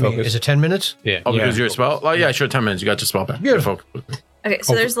matters to me. refocus? Is it 10 minutes? Yeah. Oh, because Yeah. your spell? Oh, yeah, sure, 10 minutes. You got your spell back. Beautiful. Focus. Okay,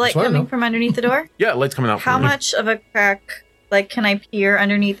 so there's light that's what I coming know. from underneath the door? Yeah, light's coming out. How from you. much of a crack, like, can I peer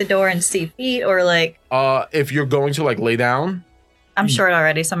underneath the door and see feet? Or, like, If you're going to like lay down, I'm short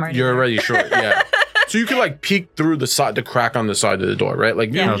already, so I'm already you're there. already short. Yeah. So you can like peek through the crack on the side of the door, right?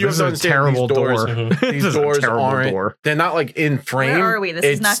 Like Yeah. you have to understand terrible these doors. door. These This is a doors terrible aren't. door. They're not like in frame. Where are we? This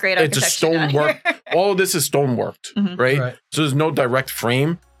is not great It's a architecture down stonework. here. All of this is stoneworked, Mhm. right? Right. So there's no direct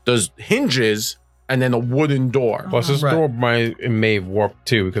frame. There's hinges and then a wooden door. Plus, this Right. door may warp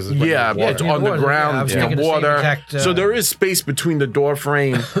too because it's Yeah, water. it's on the ground. I was Yeah. thinking the same Water. exact, So there is space between the door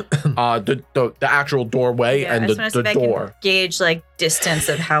frame, the actual doorway, Yeah, and I just want to see the if I door. can gauge, like, distance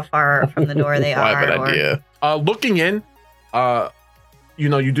of how far from the door they are. Private or- idea. Looking in,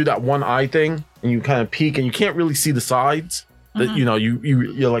 you do that one eye thing, and you kind of peek, and you can't really see the sides. That Mhm.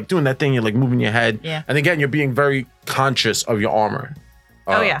 you're like doing that thing. You're like moving your head, Yeah. and again, you're being very conscious of your armor.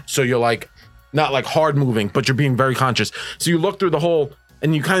 Oh, yeah. So you're like not like hard moving, but you're being very conscious. So you look through the hole,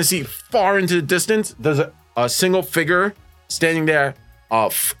 and you kind of see far into the distance. There's a single figure standing there,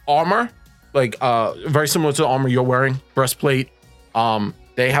 armor, like very similar to the armor you're wearing, breastplate.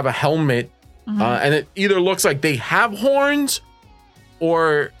 They have a helmet. And it either looks like they have horns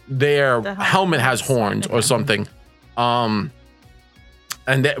or their The helmet has horns or something.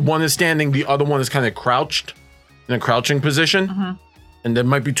 And that one is standing, the other one is kind of crouched in a crouching position. And there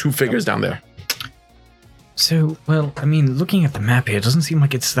might be two figures down there. So, well, I mean, looking at the map here, it doesn't seem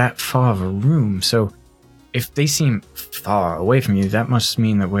like it's that far of a room. So, if they seem far away from you, that must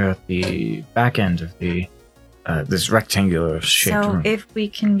mean that we're at the back end of the this rectangular shaped So room. if we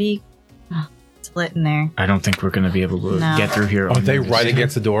can be split in there. I don't think we're going to be able to No. get through here. Are they on this. right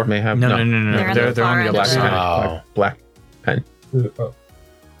against the door? May have No. They're on the They're far on the end other of the side. room. black pen.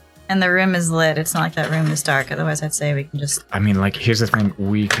 And the room is lit. It's not like that room is dark. Otherwise, I'd say we can just. I mean, like, here's the thing: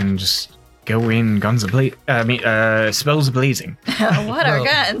 we can just go in, guns ablazing. Spells ablazing, What are Well-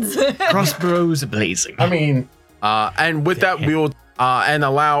 guns? crossbows ablazing. I mean, and with that, we will and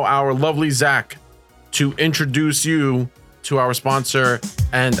allow our lovely Zach to introduce you to our sponsor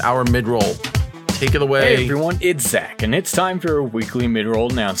and our mid-roll. Take it away. Hey everyone, it's Zach, and it's time for our weekly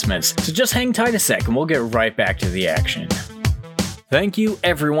mid-roll announcements. So just hang tight a sec and we'll get right back to the action. Thank you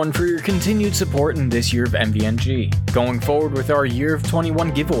everyone for your continued support in this year of MVNG. Going forward with our Year of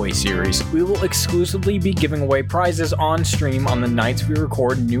 21 giveaway series, we will exclusively be giving away prizes on stream on the nights we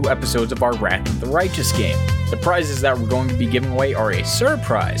record new episodes of our Wrath of the Righteous game. The prizes that we're going to be giving away are a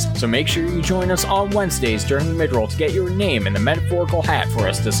surprise, so make sure you join us on Wednesdays during the midroll to get your name in the metaphorical hat for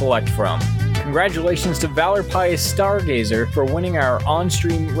us to select from. Congratulations to Valor Pious Stargazer for winning our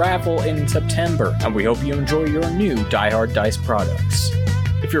on-stream raffle in September, and we hope you enjoy your new Die Hard Dice products.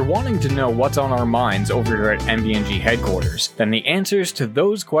 If you're wanting to know what's on our minds over here at MVNG headquarters, then the answers to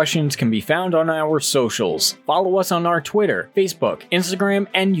those questions can be found on our socials. Follow us on our Twitter, Facebook, Instagram,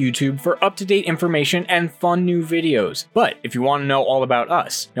 and YouTube for up-to-date information and fun new videos. But if you want to know all about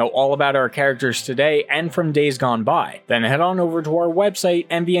us, know all about our characters today and from days gone by, then head on over to our website,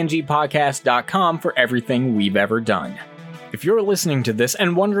 mvngpodcast.com, for everything we've ever done. If you're listening to this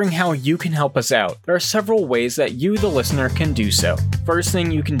and wondering how you can help us out, there are several ways that you, the listener, can do so. First thing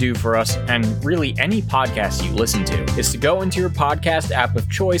you can do for us, and really any podcast you listen to, is to go into your podcast app of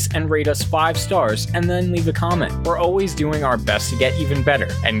choice and rate us 5 stars and then leave a comment. We're always doing our best to get even better,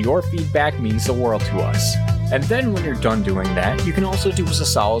 and your feedback means the world to us. And then when you're done doing that, you can also do us a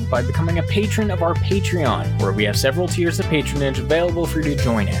solid by becoming a patron of our Patreon, where we have several tiers of patronage available for you to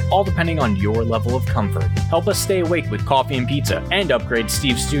join in, all depending on your level of comfort. Help us stay awake with coffee and pizza, and upgrade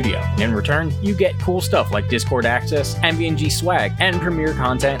Steve's studio. And in return, you get cool stuff like Discord access, MVNG swag, and premiere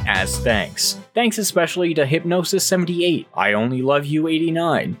content as thanks. Thanks especially to Hypnosis78, I Only Love You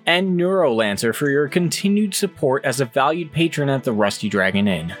 89, and Neurolancer for your continued support as a valued patron at the Rusty Dragon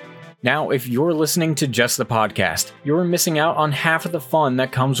Inn. Now, if you're listening to just the podcast, you're missing out on half of the fun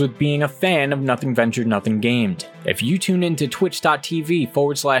that comes with being a fan of Nothing Ventured, Nothing Gamed. If you tune into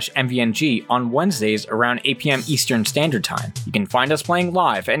twitch.tv/MVNG on Wednesdays around 8 p.m. Eastern Standard Time, you can find us playing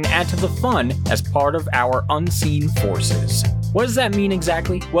live and add to the fun as part of our unseen forces. What does that mean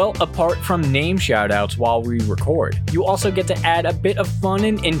exactly? Well, apart from name shoutouts while we record, you also get to add a bit of fun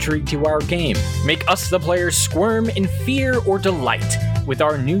and intrigue to our game. Make us the players squirm in fear or delight with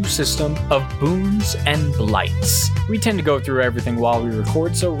our new system of boons and blights. We tend to go through everything while we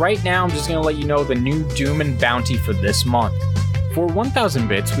record, so right now I'm just going to let you know the new Doom and Bounty for this month. For 1000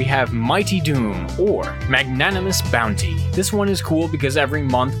 bits, we have Mighty Doom, or Magnanimous Bounty. This one is cool because every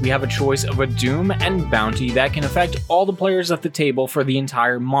month we have a choice of a Doom and Bounty that can affect all the players at the table for the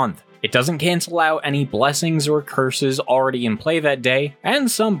entire month. It doesn't cancel out any blessings or curses already in play that day, and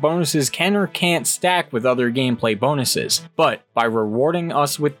some bonuses can or can't stack with other gameplay bonuses. But by rewarding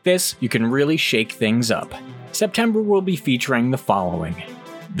us with this, you can really shake things up. September will be featuring the following.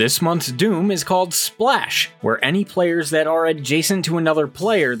 This month's Doom is called Splash, where any players that are adjacent to another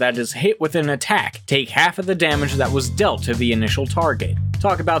player that is hit with an attack take half of the damage that was dealt to the initial target.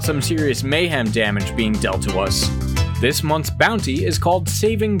 Talk about some serious mayhem damage being dealt to us. This month's bounty is called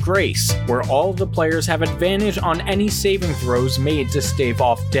Saving Grace, where all of the players have advantage on any saving throws made to stave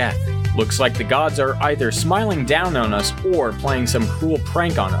off death. Looks like the gods are either smiling down on us or playing some cruel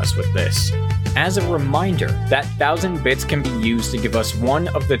prank on us with this. As a reminder, that 1000 bits can be used to give us one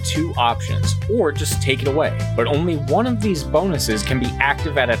of the two options, or just take it away. But only one of these bonuses can be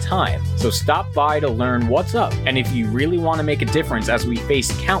active at a time, so stop by to learn what's up. And if you really want to make a difference as we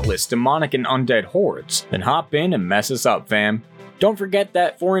face countless demonic and undead hordes, then hop in and mess us up, fam. Don't forget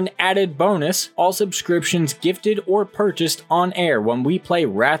that for an added bonus, all subscriptions gifted or purchased on air when we play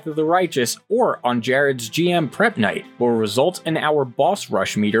Wrath of the Righteous or on Jared's GM Prep Night will result in our boss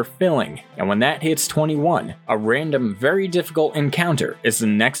rush meter filling. And when that hits 21, a random very difficult encounter is the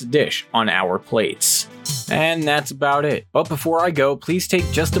next dish on our plates. And that's about it. But before I go, please take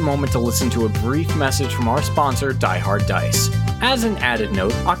just a moment to listen to a brief message from our sponsor, Die Hard Dice. As an added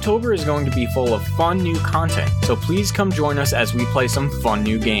note, October is going to be full of fun new content, so please come join us as we play some fun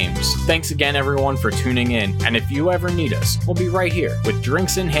new games. Thanks again everyone for tuning in, and if you ever need us, we'll be right here with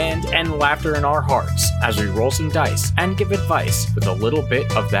drinks in hand and laughter in our hearts as we roll some dice and give advice with a little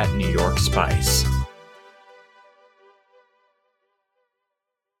bit of that New York spice.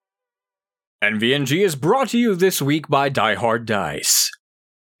 NVNG is brought to you this week by Die Hard Dice.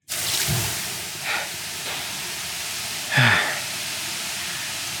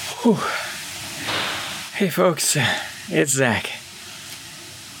 Hey folks, it's Zach.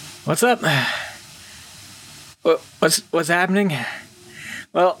 What's up? What's happening?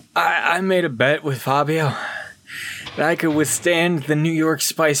 Well, I made a bet with Fabio that I could withstand the New York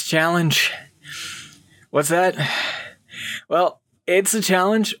Spice Challenge. What's that? Well, it's a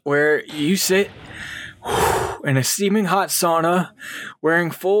challenge where you sit in a steaming hot sauna wearing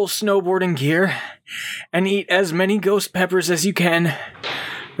full snowboarding gear and eat as many ghost peppers as you can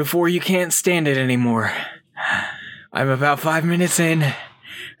before you can't stand it anymore. I'm about 5 minutes in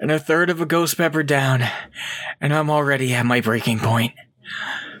and a third of a ghost pepper down, and I'm already at my breaking point.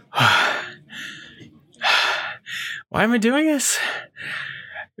 Why am I doing this?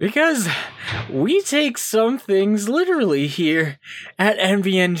 Because we take some things literally here at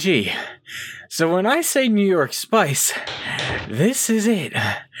NVNG. So when I say New York Spice, this is it.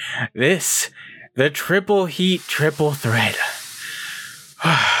 This, the triple heat, triple threat.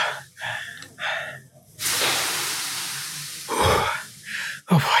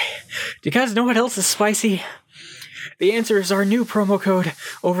 Oh boy. Do you guys know what else is spicy? The answer is our new promo code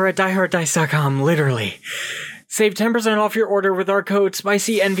over at dieharddice.com, literally. Save 10% off your order with our code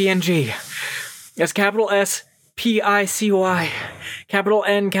SPICYNVNG. That's capital S, P-I-C-Y, capital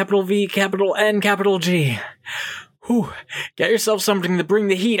N, capital V, capital N, capital G. Whew. Get yourself something to bring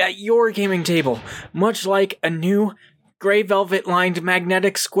the heat at your gaming table, much like a new gray velvet-lined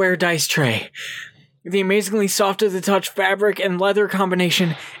magnetic square dice tray. The amazingly soft-to-the-touch fabric and leather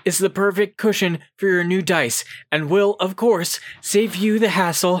combination is the perfect cushion for your new dice, and will, of course, save you the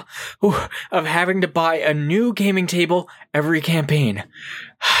hassle of having to buy a new gaming table every campaign.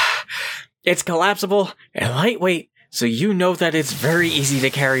 It's collapsible and lightweight, so you know that it's very easy to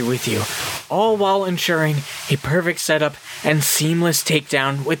carry with you, all while ensuring a perfect setup and seamless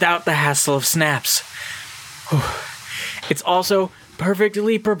takedown without the hassle of snaps. It's also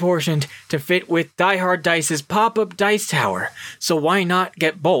perfectly proportioned to fit with Die Hard Dice's pop-up dice tower, so why not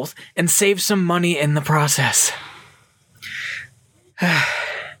get both and save some money in the process?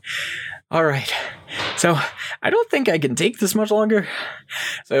 Alright, so I don't think I can take this much longer,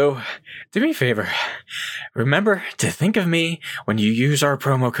 so do me a favor. Remember to think of me when you use our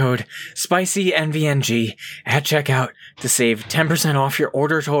promo code SPICYNVNG at checkout to save 10% off your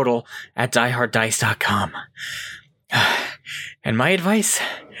order total at dieharddice.com. And my advice,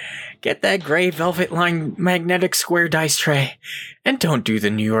 get that gray velvet lined magnetic square dice tray and don't do the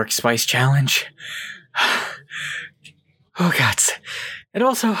New York Spice Challenge. Oh, gods. And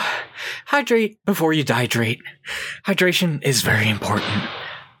also, hydrate before you dihydrate. Hydration is very important.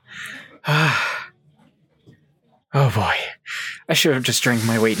 Oh boy. I should have just drank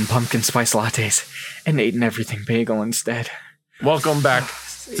my weight in pumpkin spice lattes and eaten everything bagel instead. Welcome back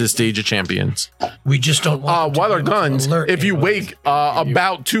to Stage of Champions. We just don't want What are guns? If you wait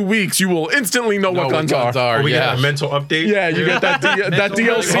about 2 weeks, you will instantly know what guns are. We yeah. get a mental update. Yeah, you get that that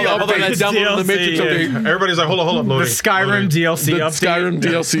DLC Hold on, update. that's download the Matrix update. Everybody's like, hold on, The loading. Skyrim Loading. DLC The update. Skyrim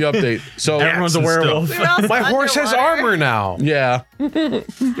DLC update. So Everyone's a and stuff. werewolf. We're also My horse has underwater. armor now. yeah,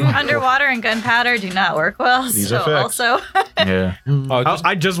 Underwater and gunpowder do not work well. These so are facts. also, Yeah.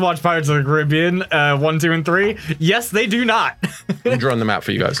 I just watched Pirates of the Caribbean 1, 2, and 3. Yes, they do not. I'm drawing the map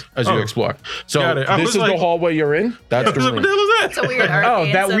for you guys as you explore. So Got it. I this was is the like- hallway you're in. That's What the the hell ring. is it's a weird Oh,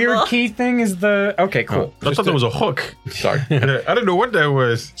 arcane that symbol. weird key thing is the. Okay, cool. that? I thought that was a hook. Sorry. I didn't know what that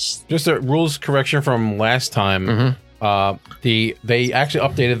was. Just a rules correction from last time. They actually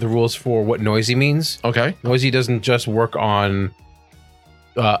updated the rules for what noisy means. Okay. Noisy doesn't just work on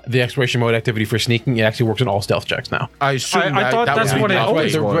the exploration mode activity for sneaking. It actually works on all stealth checks now. I assume I thought that that's would what be it the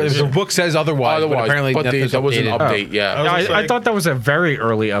always update. was. The book says otherwise, but apparently but nothing's there was an updated. update. Yeah. I was I like- thought that was a very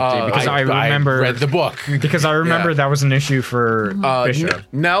early update because I remember read the book. because I remember Yeah. that was an issue for Bishop.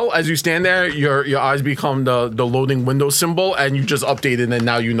 Nell, as you stand there, your eyes become the loading window symbol, and you just updated, and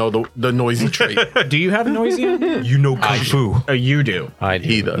now you know the noisy trait. Do you have noisy? You know Kung Fu. You do. I do.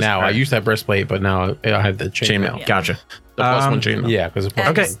 He does. Now I used to have breastplate, but now I have the chainmail. Chainmail. Gotcha. The +1 chainmail. Yeah, because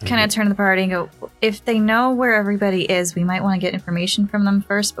Okay. Can I turn to the party and go, if they know where everybody is, we might want to get information from them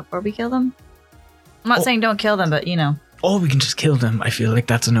first before we kill them? I'm not saying don't kill them, but you know. Or we can just kill them. I feel like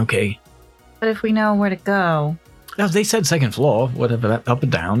that's an okay. But if we know where to go, No, they said second floor. Whatever that up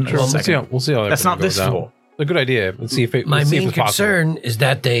and down. Sure, we'll see how That's everything not this goes out. floor. It's a good idea. Let's see if it. My let's see if main it's possible. concern is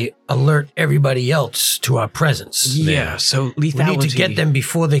that they alert everybody else to our presence. Yeah. So We lethality. need to get them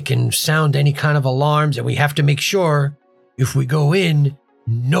before they can sound any kind of alarms, and we have to make sure if we go in,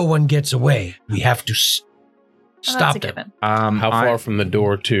 no one gets away. We have to well, stop that's a them. given. How far from the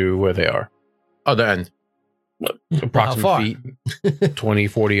door to where they are? Other end. Approximate far? feet? 20,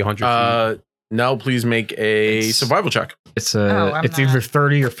 40, 100 feet. Nell, please make a survival check. It's I'm it's not. either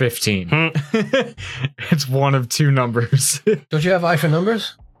 30 or 15. It's one of two numbers. Don't you have eye for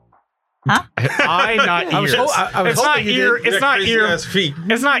numbers? I not I was ear. ho- I was It's not hoping you ear. did. It's not Crazy ear. ass feet.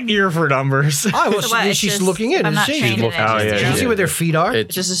 It's not ear for numbers. I was. So what, it's she's just- looking in. I'm not isn't she? trained in it. looking. Oh, It's yeah, Did you just see where their feet are?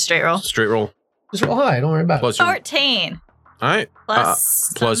 It's just a straight roll. straight roll. Just roll high. Don't worry about it. Plus your, 14 all right.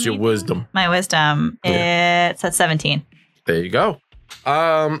 Plus your something. wisdom. My wisdom. It's at 17. There you go.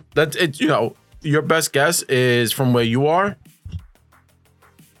 That's it. You know, your best guess is from where you are.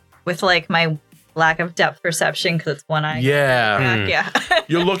 With like my lack of depth perception because it's one eye. Yeah. Yeah.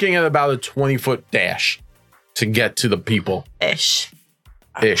 You're looking at about a 20-foot dash to get to the people Ish.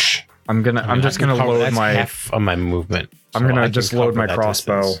 ish. I'm just gonna load That's my. half of my movement. I'm so I gonna can just load cover my that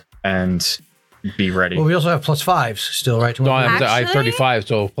crossbow distance. and be ready. Well, we also have +5s still, right? No, I have Actually- 35,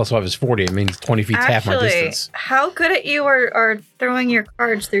 so +5 is 40. It means 20 feet's half my Actually, distance. how good at you are throwing your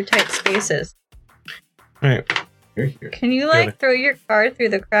cards through tight spaces? All right. Here. Can you Got like it. throw your card through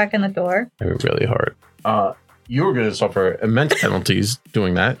the crack in the door? Maybe really hard. You're going to suffer immense penalties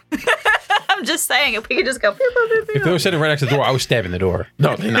doing that. I'm just saying, if we could just go. Pew, pew, pew, pew. If they were sitting right next to the door, I was stabbing the door.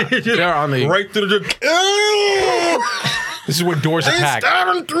 No, they're not. They're on the Right through the. This is where doors attack.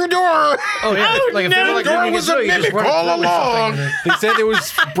 Stabbing through door. Oh yeah, like if they were like Door running was into a it, you just mimic run all through or along. something. They said there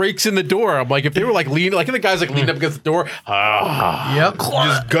was breaks in the door. I'm like, if they were like leaning, like the guy's like leaning up against the door. Yep.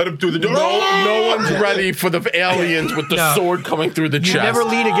 Just gut him through the door. no one's ready for the aliens with the No. sword coming through the You chest. never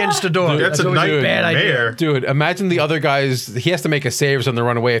lean against the door. That's a always bad idea. nightmare. Dude, imagine the other guys. He has to make a save or something to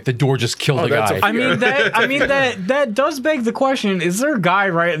run away if the door just killed the that's guy. a- I mean that does beg the question: is there a guy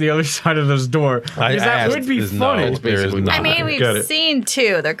right at the other side of this door? Because that asked, would be there's funny. No, there is basically not. I mean, Got we've it. seen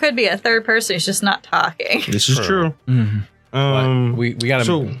two. There could be a third person who's just not talking. This is true. But we gotta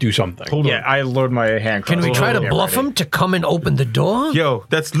so- do something. Hold Yeah, on. I load my hand. Can we crossbow. try to Yeah, bluff ready. him to come and open the door? Yo,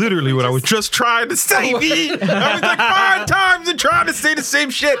 that's literally what I was just trying to say, B. I was like 5 times and trying to say the same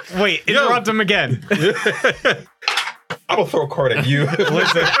shit. Wait, interrupt him again. I'm gonna throw a card at you.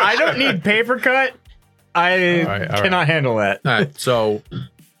 Listen, I don't need paper cut. I All right. cannot handle that. All right, so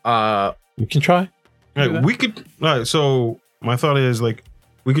We can try. Right, we could. All right, so my thought is like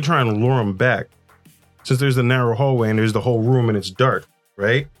we could try and lure him back, since there's the narrow hallway and there's the whole room and it's dark,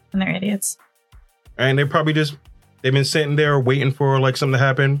 right? And they're idiots. And they probably they've been sitting there waiting for like something to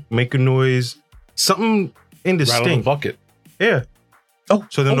happen, make a noise, something Rattle the indistinct. bucket. Yeah. Oh,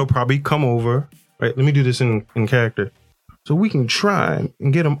 So then they'll probably come over. Right. Let me do this in character. So we can try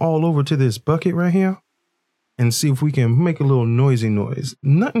and get them all over to this bucket right here, and see if we can make a little noisy noise.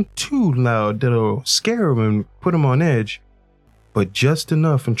 Nothing too loud that'll scare them and put them on edge, but just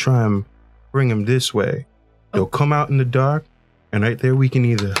enough and try and bring them this way. They'll come out in the dark, and right there we can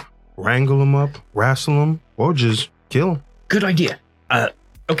either wrangle them up, wrestle them, or just kill them. Good idea.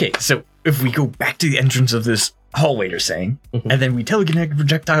 Okay, so if we go back to the entrance of this hallway, you're saying, and then we telekinetic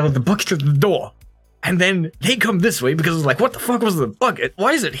projectile the bucket to the door, and then they come this way because it's like, what the fuck was the bucket?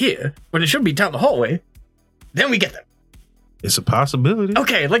 Why is it here when it should be down the hallway? Then we get them. It's a possibility.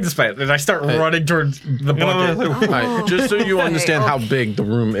 Okay, I like this plan. And I start running towards the bucket. All right, just so you understand how big the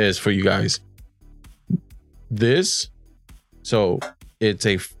room is for you guys.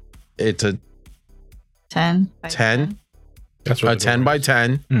 It's a 10. by 10. That's A what 10 by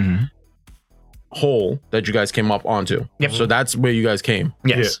 10 Mhm. hole that you guys came up onto. Yep. So that's where you guys came.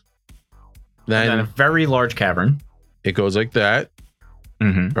 Yes. Then And then a very large cavern. it goes like that,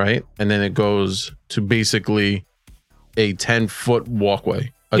 Mm-hmm. right? And then it goes to basically a 10-foot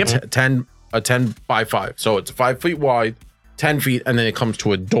walkway. Yep. 10 by 5. So it's 5 feet wide, 10 feet, and then it comes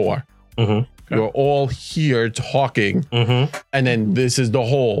to a door. Mm-hmm. You're all here talking, Mm-hmm. and then this is the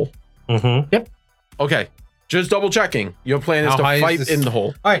hole. Mm-hmm. Okay, just double checking. Your plan is How to high is fight this? in the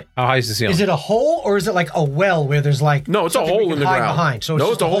hole. All right. How high is the ceiling? Is it a hole or is it like a well where there's like No, it's a something we hole can in the hide ground. behind? So No,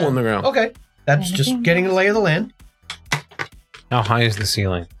 just it's a hole in the ground. Okay, that's just getting the lay of the land. How high is the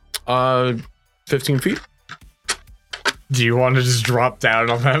ceiling? 15 feet. Do you want to just drop down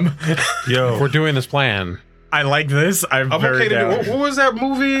on them? Yo, If we're doing this plan, I like this. I'm very okay to do. down. What was that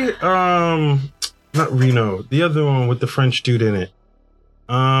movie? Not Reno. The other one with the French dude in it.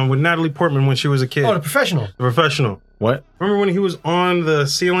 With Natalie Portman when she was a kid. Oh, the professional. The Professional. What? Remember when he was on the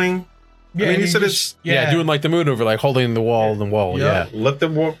ceiling? Yeah, mean, he and said just- doing like the maneuver, like holding the wall, Yeah. Let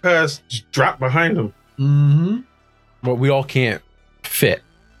them walk past. Just drop behind them. Mm-hmm. But we all can't fit.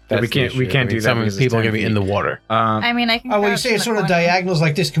 Yeah, we That's the can't- we issue. can't do that Some because it's people are 10 gonna be in the water. I mean, I can. Oh, well, you crouch say in it's the sort of corner. diagonals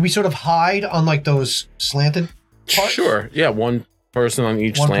like this. Can we sort of hide on like those slanted parts? Sure. Yeah, one person on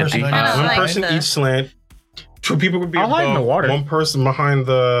each One slant. person on No, no, One like person the- each slant. Two people would be I'll hide in above. the water. One person behind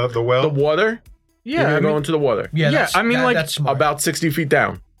the well. The water? Yeah, You're I mean, going to the water. Yeah, Yeah, that's, I mean, like, that's smart. About 60 feet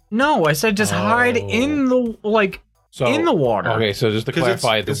down. no, I said just hide in the So in the water. Okay, so just to 'Cause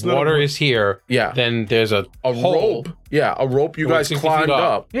clarify, it's the not a water wa- is here. Yeah. Then there's a hole, rope. Yeah, a rope you Going guys 60 feet climbed up.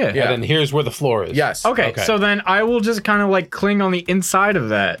 up. Yeah. And then here's where the floor is. Yes. Okay, so then I will just kind of like cling on the inside of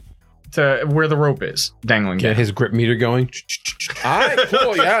that to where the rope is dangling. Get down. his grip meter going. All right,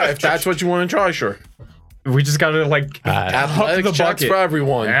 cool. Yeah, if that's what you want to try, sure. We just gotta like Athletic the checks bucket. for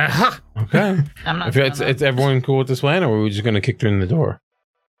everyone. Ah, Okay. I'm not. If doing it's, that. it's everyone cool with this plan, or are we just gonna kick through in the door?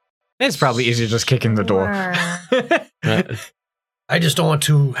 it's probably easier just kicking the door. Uh, I just don't want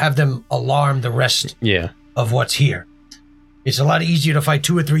to have them alarm the rest yeah. of what's here. It's a lot easier to fight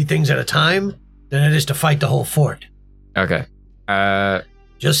 2 or 3 things at a time than it is to fight the whole fort. Okay.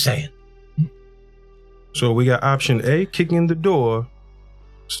 Just saying. So we got option A, kicking in the door,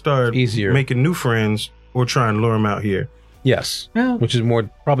 start Easier. making new friends, or try and lure them out here. Yes. Well, Which is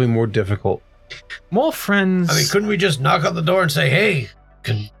probably more difficult. more friends. I mean, couldn't we just knock on the door and say, "Hey,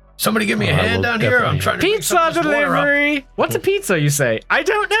 can somebody give me a Oh, hand well, down here? I'm definitely. trying to bring some pizza of this water up." delivery. What's a pizza? You say? I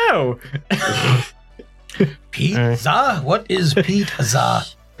don't know. Pizza? What is pizza?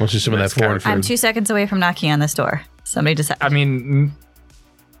 Which is some of that foreign I'm food. 2 seconds away from knocking on this door. Somebody decide. I mean,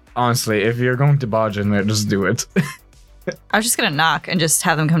 honestly, if you're going to barge in there, just do it. I was just gonna knock and just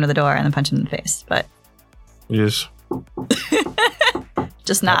have them come to the door and then punch them in the face, but Just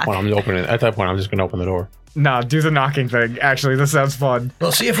just knock. At that point, I'm just gonna open the door. Nah, do the knocking thing. Actually, this sounds fun.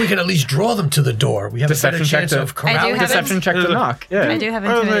 Well, see if we can at least draw them to the door. We have Deception a better check chance to- of I do corralling have them. Deception check to knock. Yeah. I do have I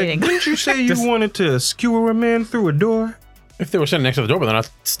was like, intimidating. didn't you say you wanted to skewer a man through a door? If they were sitting next to the door, but they're not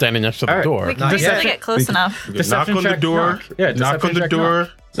standing next to the All right. door. We can Not just yet. get close enough. Knock Deception on the check, door. knock. Yeah, knock deception on the check, door. knock.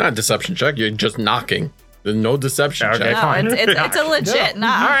 It's not a deception check. You're just knocking. There's no deception Okay, check. No, fine. it's a legit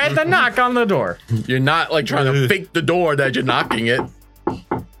knock. All right, then knock on the door. You're not like trying to fake the door that you're knocking it.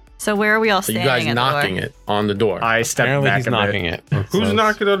 So where are we all So you standing? guys at the knocking door? it on the door. I step Apparently, back he's a bit. knocking it. Who's So-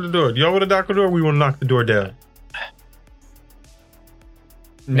 knocking on the door? Do y'all want to knock the door? Or we want to knock the door down.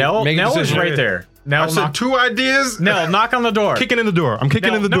 Nell, Make a Nell is decision. right there. I Nell, said knock. 2 ideas. Nell, knock on the door. Kicking in the door. I'm kicking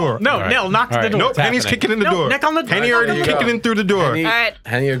Nell, in the no, door. No, All right. Nell, knock All the right. door. Nope. What's Henny's happening? kicking in the No, door. neck on the- Henny neck on already the kicking door. in through the door. Henny, All right.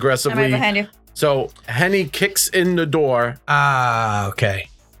 Henny I'm right aggressively. behind you. So Henny kicks in the door. Ah, okay.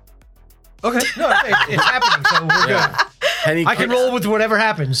 Okay, no, it's happening, so we're good. Henny I can kicks- roll with whatever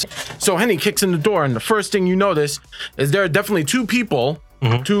happens. So Henny kicks in the door, and the first thing you notice is there are definitely 2 people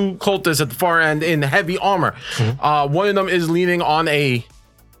two cultists at the far end in heavy armor. One of them is leaning on a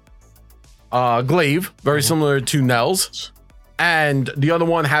glaive, very similar to Nell's. And the other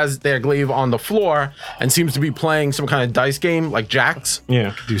one has their glaive on the floor and seems to be playing some kind of dice game like jacks.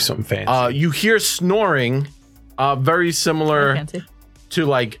 Yeah. Do something fancy. You hear snoring, very similar Fancy. to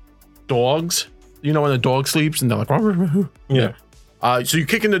like dogs. You know when a dog sleeps and they're like, Yeah. so you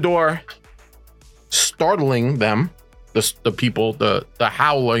kick in the door, startling them, the people, the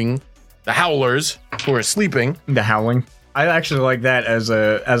howlers who are sleeping. The howling. I actually like that as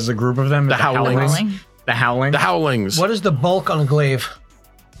a group of them. The howlings. Howling. The howling. The howlings. What is the bulk on a glaive?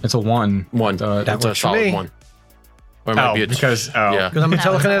 It's a 1. One. That That's a works for solid me. one. Or it might be a yeah. Because I'm a Yeah,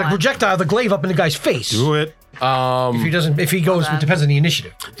 telekinetic one. projectile, the glaive up in the guy's face. Do it. If he goes, it depends on the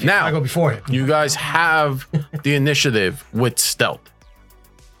initiative. Now, I go before him. you guys have the initiative with stealth.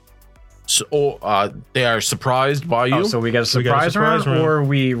 So they are surprised by you. Oh, so we get a We got a surprise, surprise round, round. or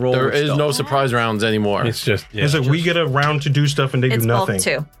we roll. there with is stealth? no surprise rounds anymore. It's just Is it we get a round to do stuff and they It's do bulk nothing?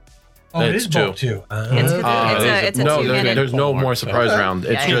 2. Oh, it It's is bulk too. It's a no, 2 minute. there's no more surprise round.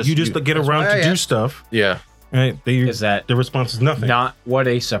 It's Yeah, just You just get a round why I to do asked. stuff. yeah. Right? Is that the response is nothing? not what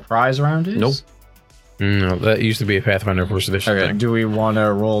a surprise round is? Nope. No, that used to be a Pathfinder first edition Okay. thing. Do we want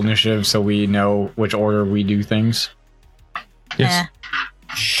to roll initiative so we know which order we do things? Eh.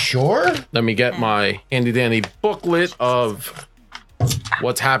 Sure. Let me get my handy dandy booklet of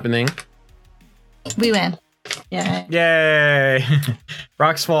what's happening. We win. Yeah. Yay!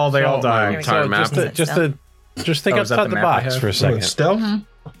 Rocks fall, they all So, die. my entire map. Just think Oh, is that outside the the map I box have? for a What, second. stealth?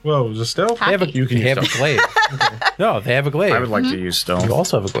 Well, was it stealth? They have a, You can they use have a glaive. No, they have a glaive. I would like to use You stealth.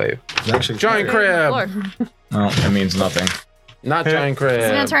 also have a glaive. Actually, Giant crab. Lord. Well, it means nothing. Not giant crab. It's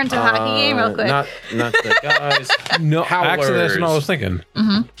gonna turn into a hockey game real quick. Not the guys. No, actually, that's not what I was thinking.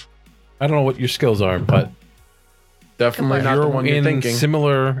 I don't know what your skills are, but Definitely not the one you're in thinking.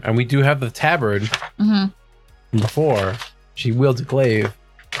 similar, and we do have the tabard. Before she wields a glaive.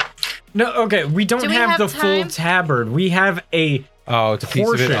 No, okay, we don't Do we have have the full time? tabard. We have a. Oh, it's a piece of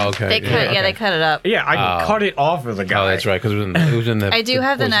Portion. it. Oh, okay. They cut. Yeah, they cut it up. Yeah, I Oh. cut it off of the guy. Oh, that's right, because it was in the. I do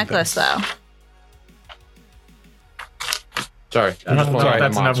have the poison necklace thing. though. Sorry. I don't know Sorry, if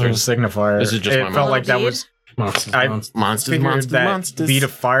that's enough of a monsters. signifier. This is just it my felt like that Indeed. was. monsters, I monsters. Monsters, figured monsters, that monsters. beat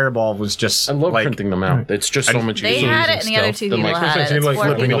of fireball was just. I love like, printing them out. It's just so much They easier. had it, and the other two than, people like, had it. especially, It's like, 4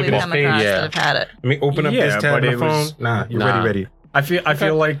 flipping people up we've the come page. across Yeah. that have had it. Let me open up Yeah, this tab but on the it was- phone. Nah, you're Nah. ready. I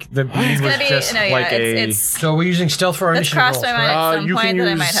feel like the bead It's was gonna be just no, yeah. like a. It's So we're using stealth for our That's initiative crossed rolls, my mind. correct? At some you point can that I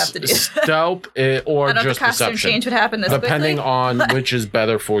use might have to do. stealth or I don't know if just the costume perception, change would happen this depending quickly. on which is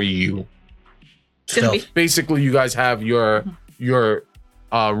better for you. It's gonna be Basically, you guys have your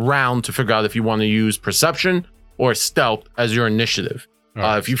round to figure out if you want to use perception or stealth as your initiative.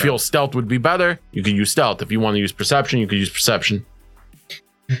 If you feel stealth would be better, you can use stealth. If you want to use perception, you can use perception.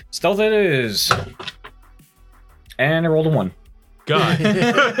 Stealth it is. And I rolled a 1. God.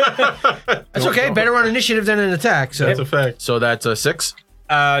 That's okay. Better on initiative than an attack. So That's a fact. So that's a 6.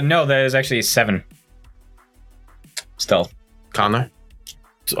 No, that is actually a 7. Stealth. Connor.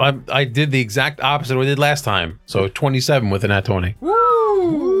 So I did the exact opposite of what I did last time. So 27 with an at 20.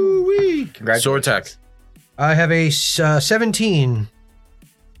 Congratulations. Sword attack. I have a 17.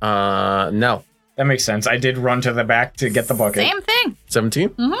 No. That makes sense. I did run to the back to get the bucket. same thing.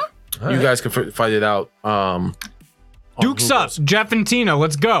 17. You guys can fight it out. on Duke's who up. goes. Jeff and Tina,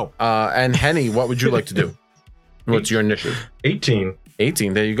 let's go. And Henny, what would you like to do? What's your initiative? 18.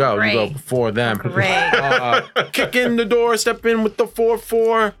 18. There you go. You go Great. before them. Great. Kick in the door, step in with the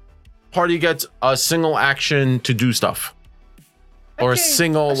 4/4. Party gets a single action to do stuff. Or a Okay,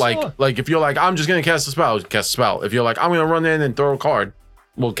 single, I saw. like if you're like, I'm just gonna cast a spell, cast a spell. If you're like, I'm gonna run in and throw a card,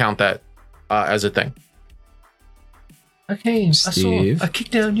 we'll count that as a thing. Okay, Steve. I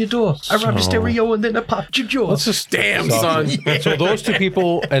kicked down your door. I robbed your So- stereo and then I popped your jaw. Let's just Damn, so, son. So those two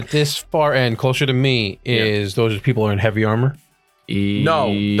people at this far end, closer to me, is those people are in heavy armor. No,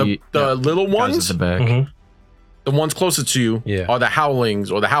 the little ones, Guys at the back. Mhm. the ones closer to you Yeah. are the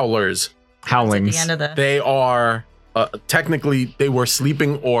howlings or the howlers. At Howlings. the end of the. They are technically they were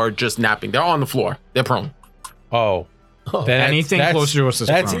sleeping or just napping. They're on the floor. They're prone. Oh, then Anything that's- closer to us is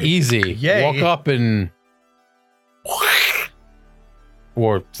That's prone. easy. Yay. Walk up and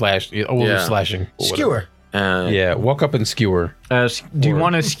or slash or Yeah. slashing. or whatever. Skewer. Yeah, walk up and skewer. Do you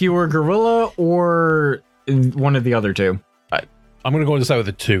want to skewer gorilla or one of the other two? I'm gonna go decide with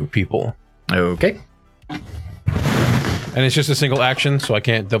the two people, Okay. and it's just a single action, so I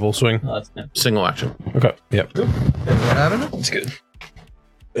can't double swing. Single action. Okay. Yep. What happened? That's good.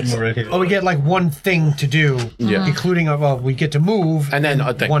 Oh, we get like one thing to do, Yeah. including well, we get to move And then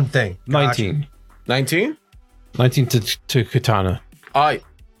a thing. one thing. 19. 19. 19 to katana. All right.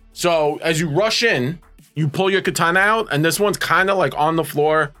 So as you rush in, you pull your katana out, and this one's kind of like on the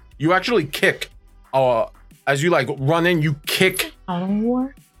floor. You actually kick. As you like run in, you kick.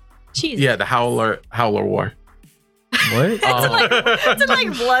 War? Jesus. Yeah, the Howler War. What? It's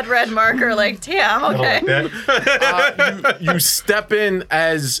like blood red marker. Like, damn. Okay. You step in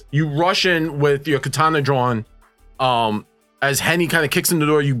as you rush in with your katana drawn. As Henny kind of kicks in the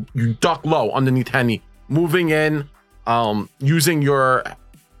door, you duck low underneath Henny, moving in, using your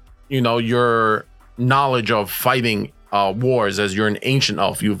knowledge of fighting wars, as you're an ancient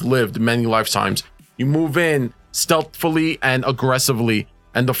elf. You've lived many lifetimes. You move in stealthily and aggressively,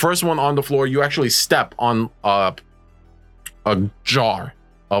 and the first one on the floor, you actually step on a jar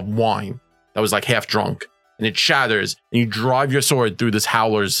of wine that was like half drunk, and it shatters, and you drive your sword through this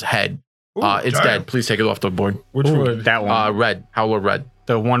howler's head. It's damn. dead. Please take it off the board. Which one? That one. Red. Howler red.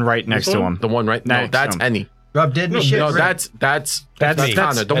 The one right next to him. The one right. No, Next that's to him. Henny. Rob dead in shit. No, right? that's me.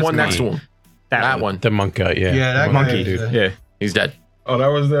 Connor. The That's one next to me. him. That one. The monk guy, yeah. Yeah, that The guy monkey, is, dude. Yeah. He's dead. Oh, that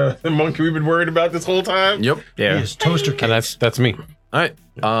was the monkey we've been worried about this whole time? Yep. He Yeah. is toaster cake. And that's me. All right.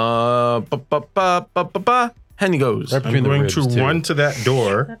 Henny goes. Right I'm between the going ribs, to too. run to that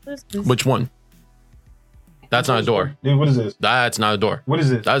door. Which one? That's not a door. Dude, what is this? That's not a door. What is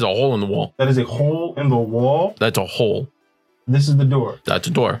this? That is a hole in the wall. That is a hole in the wall. That's a hole. This is the door. That's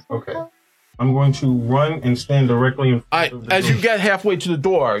a door. Okay. I'm going to run and stand directly in All front right. of the As door. you get halfway to the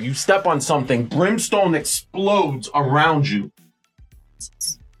door, you step on something. Brimstone explodes around you.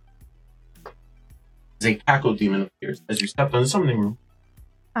 A cackle demon appears as you step on the summoning room.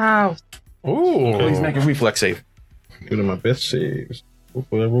 Oh. Ooh. Please make a reflex save. Doing my best saves.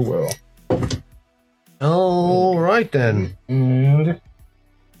 Hopefully I will well. All right then. And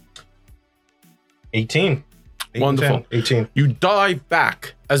 18. Wonderful. 18. You dive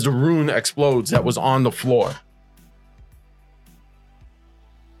back as the rune explodes that was on the floor,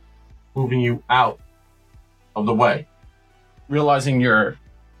 moving you out of the way. Realizing your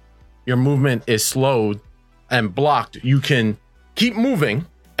movement is slowed and blocked, you can keep moving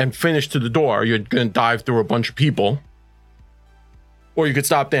and finish to the door. You're going to dive through a bunch of people, or you could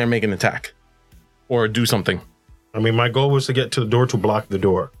stop there and make an attack or do something. I mean, my goal was to get to the door to block the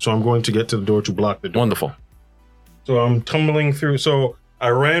door. So I'm going to get to the door to block the door. Wonderful. So I'm tumbling through. So I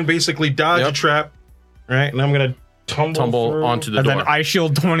ran, basically dodge a Yep. trap, right? And I'm going to tumble through. onto the And door. then Ice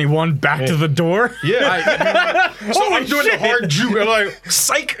Shield 21 back to the door. Yeah. So I'm doing shit. the hard juke. I'm like,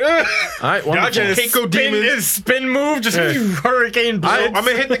 psych. All right, wonderful. Dodging Keiko demon. His spin move, just hurricane So blitz. I'm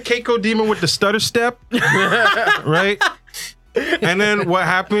gonna hit the Keiko demon with the stutter step, right? And then what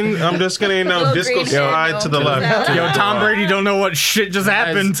happened? I'm just gonna Little disco green slide shit, to the no, left. no. Yo, Tom Brady don't know what shit just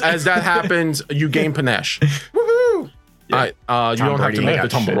happened. As that happens, you gain panache. Woohoo! All right, you don't have to Brady make got the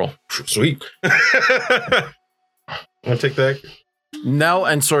tumble shit. roll. Sweet. I'll take that. Nell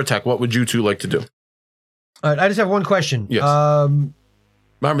and Sortek, what would you two like to do? All right, I just have one question. Yes.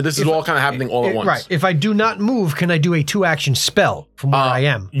 Remember, this is all kind of happening all at once. Right. If I do not move, can I do a 2-action spell from where I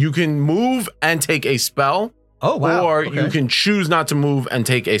am? You can move and take a spell, Oh, wow. or Okay. you can choose not to move and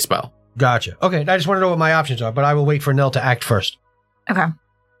take a spell. Gotcha. Okay, I just want to know what my options are, but I will wait for Nell to act first. Okay.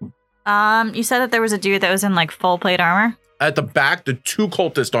 You said that there was a dude that was in like full plate armor. At the back, the two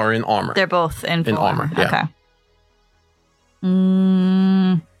cultists are in armor. They're both in full armor, yeah. Okay.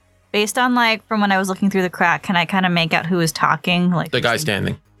 Based on like from when I was looking through the crack, can I kind of make out who was talking? Like The guy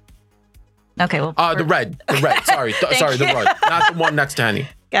standing. Okay, well. The red. Sorry, sorry, the you. red, not the one next to Henny.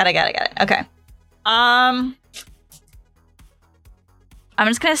 Got it. Okay. I'm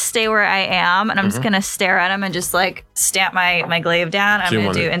just gonna stay where I am, and I'm just gonna stare at him and just like stamp my glaive down. I'm So you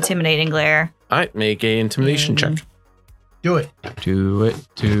gonna do wanna- intimidating glare. All right, make a intimidation check. Do it. Do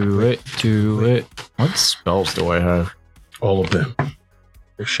it. What spells do I have? All of them.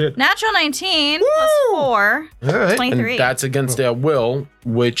 Your shit. Natural 19 plus 4, All right. 23. And that's against their will,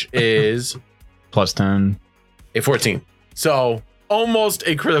 which is Plus 10. a 14. So almost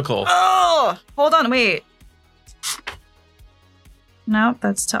a critical. Oh, hold on, wait. Nope,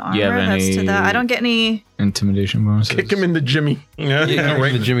 that's to armor. You have That's to any- that. I don't get any. Intimidation bonuses. Kick him in the Jimmy. Yeah,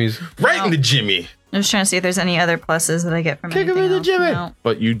 Right in the Jimmy's. right in the Jimmy. I'm just trying to see if there's any other pluses that I get from Kick him anything in the else. Jimmy. No,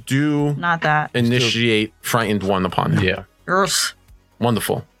 But you do not that. initiate frightened one upon him. Yeah. Ugh.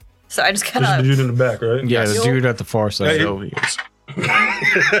 Wonderful. So I just kind This is the of. dude in the back, right? Yeah, the Yes. dude at the far side. Hey, So he is.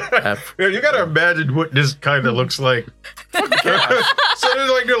 Yeah, you gotta imagine what this kind of looks like. So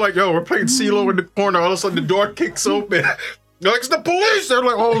they're like, yo, we're playing CeeLo in the corner. All of a sudden, the door kicks open. They're like, it's the police. They're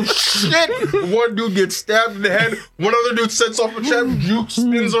like, oh shit. One dude gets stabbed in the head. One other dude sets off a trap. Juke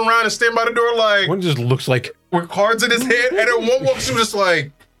spins around and stand by the door like One just looks like with cards in his hand. And then one walks through just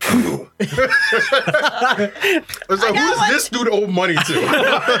like, It's like, who does this dude owe money to?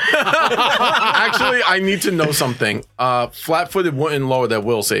 Actually, I need to know something. Flat-footed wouldn't lower their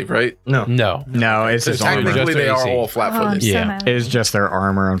will save, right? No. No. No, it's his armor. Technically, they are AC. all Oh, I'm flat-footed. so Yeah. mad. It's just their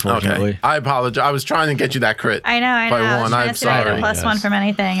armor, Okay. unfortunately. I apologize. I was trying to get you that crit. I know. I By was one, trying I'm to see if I get sorry. a plus one Yes. from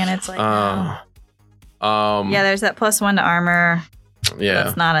anything, and it's like, no. Yeah, there's that +1 to armor. Yeah.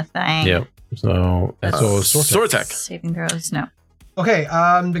 That's not a thing. Yep. So That's sword Sword tech. saving throws. No. Okay,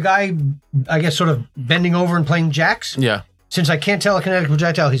 the guy, I guess, sort of bending over and playing jacks. Yeah. Since I can't telekinetic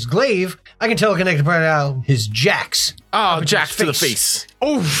projectile his glaive, I can telekinetic projectile his jacks. Oh, into Jack his to the face.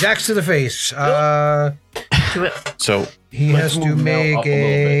 face. Jacks to the face. Do it. So He has to make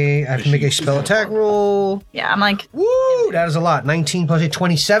I have to make a spell attack roll. Yeah, I'm like, Woo! That is a lot. 19 plus 8,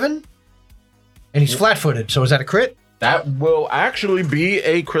 27. And he's flat-footed. So is that a crit? that will actually be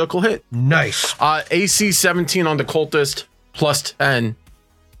a critical hit. Nice. AC 17 on the cultist plus 10.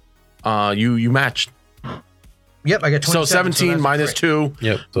 You matched. Yep, I got 27. So 17 that's a minus crit. 2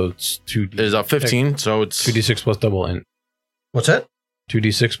 Yep. So it's 2D. is 15. So it's 2d6 plus double int. What's that?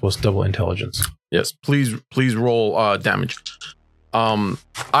 2d6 plus double intelligence. yes. Please roll damage.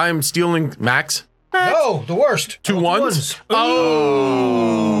 I'm stealing max. No, the worst. Two Roll ones.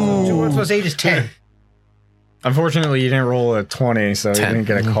 Oh. 2 1 plus 8 is 10. Unfortunately, you didn't roll a 20, so 10. you didn't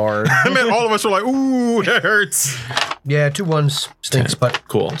get a card. I mean, all of us were like, ooh, that hurts. Yeah, 2 1s stinks, but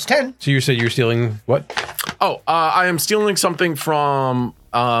Cool. it's 10. So you said you're stealing what? Oh, I am stealing something from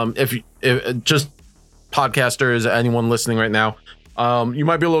if just podcasters, anyone listening right now. You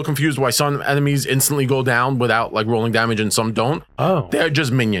might be a little confused why some enemies instantly go down without like rolling damage and some don't. Oh. They're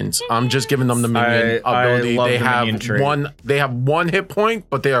just minions. I'm just giving them the minion I ability. love They the minion have trait. one hit point,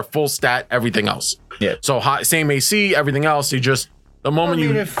 but they are full stat everything else. Yeah. So same AC, everything else. You just the I moment mean,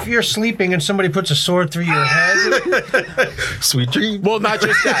 you if you're sleeping and somebody puts a sword through your head, Sweet dream. well, not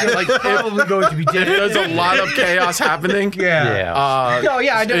just that. Like if probably going to be dead. there's a lot of chaos happening. Yeah. Yeah. No,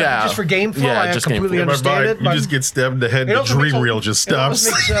 yeah, I know. Yeah. Just for game flow, Yeah, I just game completely flow. understand it. You But just get stabbed in the head, it the also makes dream a- reel just it almost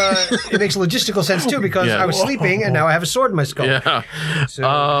stops. it makes logistical sense too because Yeah. I was sleeping and now I have a sword in my skull. Yeah. So,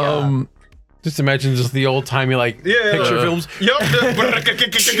 yeah. Just imagine just the old timey like picture films. Yeah.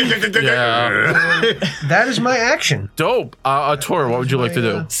 That is my action. Dope. Tor, what would you like to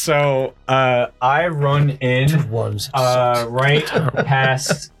do? So I run in Ones. right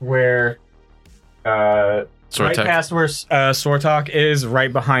past where Sword right tech. past where Sortok is,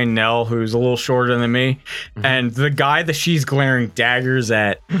 right behind Nell, who's a little shorter than me, and the guy that she's glaring daggers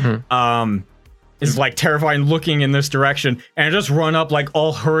at, is like terrifying, looking in this direction, and I just run up like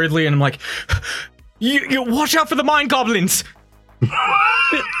all hurriedly, and I'm like, "You watch out for the mind goblins!"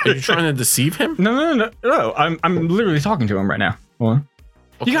 Are you trying to deceive him? No. I'm literally talking to him right now. Hold on.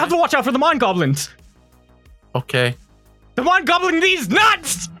 You have to watch out for the mind goblins. Okay. The mind goblin these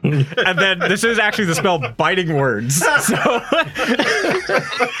nuts! And then this is actually the spell biting words. So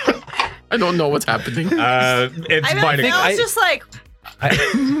I don't know what's happening. it's I mean, biting. I was just like,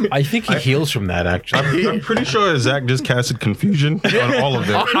 I think he heals from that actually. I'm pretty sure Zach just casted confusion on all of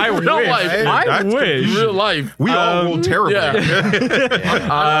them. I wish. I That's wish. In real life. We all rolled terribly. Yeah.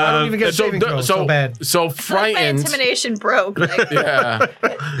 I don't even get a so, saving throw. So bad. So my frightened. intimidation broke. Like, Yeah.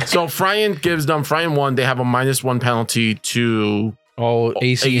 So frightened gives them frightened 1. They have a -1 penalty to All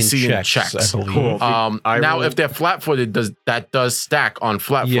AC, AC and and checks, checks. I believe. Cool. now will- if they're flat-footed, does stack on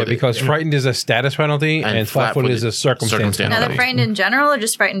flat-footed? Yeah, because frightened is a status penalty And and flat-footed is a circumstance circumstance. now they're penalty. frightened in general or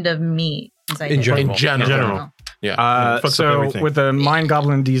just frightened of me? Since I In did general. in general. general. Yeah. Fucks up So everything. with the mind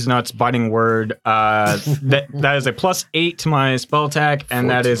goblin these nuts biting word, that is a +8 to my spell attack, and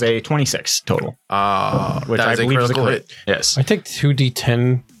that is a 26 total. Which Which I is a believe is a critical crit. hit. Yes. I take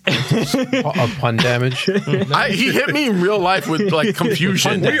 2d10 of pun damage. He hit me in real life with like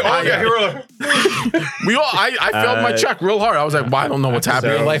confusion. We all got I failed my check real hard. I was like, well, I don't know what's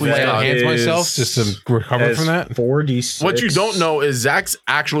happening. Real life, Please I God. enhance myself just to recover As from that. 4d6. What you don't know is Zach's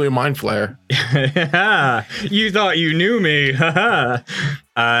actually a mind flayer. You thought you knew me.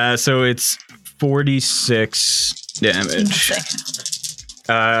 So it's 46 damage.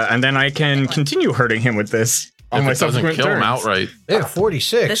 And then I can continue hurting him with this on my If it doesn't subsequent kill him turns. outright. Yeah,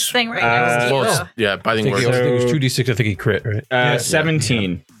 46. This thing right next to Well, you. it's- yeah, I biting think, words. it was 2d6. I think he crit, right?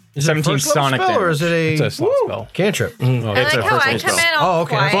 17. Is it a 17 first level sonic spell, or damage. is it a It's a slot spell. cantrip? Oh, I it's like a how first I level come spell. in all Oh,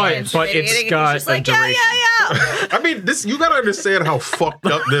 okay. quiet But- and but intimidating, it's and got he's just like, a yeah. I mean, this you gotta understand how fucked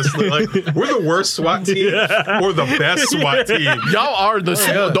up this. Like, we're the worst SWAT team or the best SWAT team. Y'all are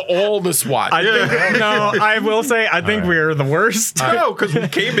the all the SWAT. I think, no, I will say, I think we're the worst. No, because we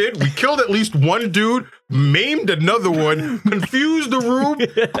came in, we killed at least one dude, maimed another one, confused the room,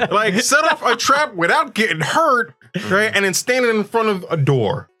 like set off a trap without getting hurt, right? And then standing in front of a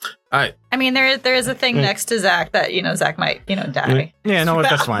door. All right. I mean, there is a thing next to Zach that Zach might die. Yeah, no,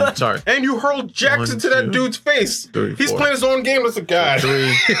 that's fine. Sorry. And you hurled Jackson to that dude's face. He's playing his own game as a guy.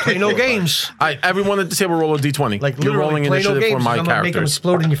 Play no games. All right, everyone at the table roll a d20. Like you're rolling play no initiative games. for my I'm gonna make them characters.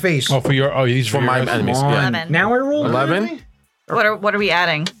 explode in your face. Oh, these For my enemies. Yeah. 11. Now I rolled 11. What are we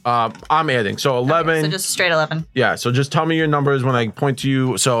adding? I'm adding. So 11. So just straight 11. Yeah, so just tell me your numbers when I point to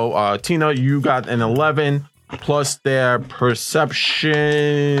you. So Tina, you got an 11 plus their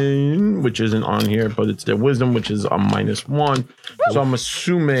perception, which isn't on here, but it's their wisdom, which is a -1. So I'm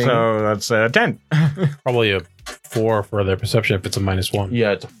assuming. So that's 10. Probably a 4 for their perception if it's a -1.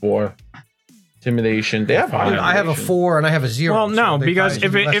 Yeah, it's a 4. Intimidation. They have I have a 4 and I have a 0. Well, no, so they because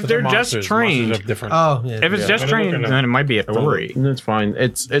probably if should be they're less just Monsters trained, have different. Oh, yeah. if it's just I'm looking trained, at then it might be a 3. It's fine.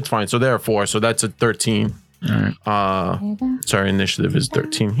 It's fine. So they're a 4. So that's a 13. Sorry, initiative is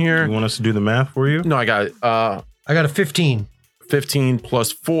 13 here. You want us to do the math for you? No, I got it. I got a 15. 15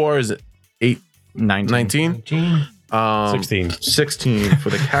 plus 4 is 19. 19. 16. 16 for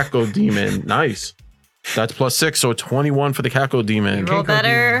the Kako Demon. Nice. That's plus 6, so 21 for the Kako Demon. Roll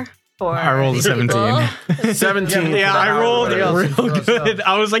better. For I rolled a these 17. people. 17. Yeah, I rolled Everybody else real is grossed good.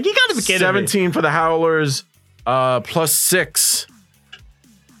 I was like, you gotta be kidding 17 for the Howlers. Plus 6.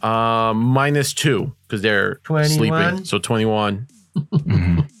 -2 because they're 21. sleeping. So 21.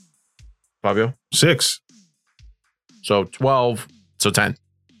 Fabio. 6. So 12. So 10.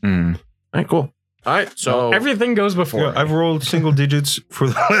 me. All right, cool. All right, so Everything goes before. Yeah, I've rolled single digits for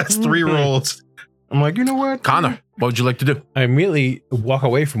the last 3 rolls. I'm like, you know what? Connor, what would you like to do? I immediately walk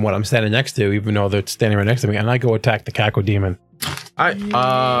away from what I'm standing next to, even though they're standing right next to me, and I go attack the Kako Demon. All right,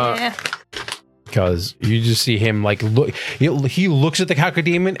 Yeah. Because you just see him like look. He looks at the Kako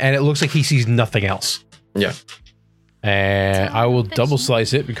Demon, and it looks like he sees nothing else. yeah. And I will double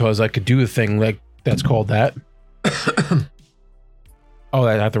slice it because I could do a thing like that's called that. Oh,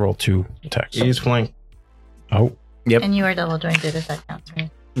 I have to roll 2 attacks. He's flank. Oh, And you are double jointed if that counts, right?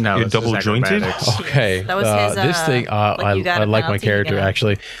 No, You're this is double jointed? acrobatics. okay. That was his, this thing, what you got I a like my penalty to character get.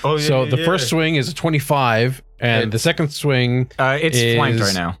 actually. Oh, So the first swing is a 25, and the second swing It's is flanked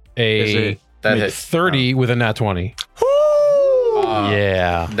right now. Is a it that hits? 30 with a nat 20.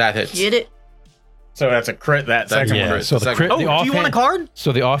 Yeah. That hits. Get it? So that's a crit that That's second a Yeah. one. crit. So the Second crit, crit. the Do you want a offhand, card?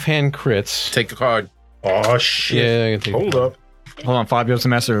 so the offhand crits. Take a card. Oh, shit. Yeah, I can take Hold it. up. Hold on, Fabio's a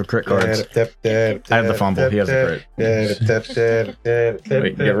master of crit cards. I have the fumble. He has the crit.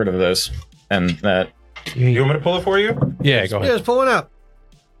 Wait, get rid of this and that. You want me to pull it for you? Yeah, go Yeah, ahead. let's pull it up.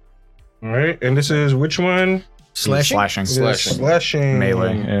 All right. And this is which one? Slashing? Slashing. Slashing. Slashing.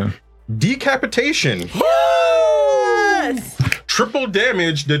 Melee. Yeah. Decapitation. Triple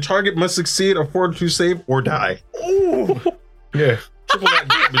damage. The target must succeed a fortitude save or die. Ooh. Yeah. Triple that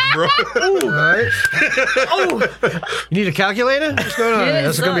damage, bro. All right. You need a calculator? What's going on? Yeah,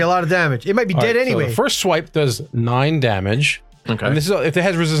 That's going to be a lot of damage. It might be All dead right, so anyway. the first swipe does 9 damage. Okay. And this is if it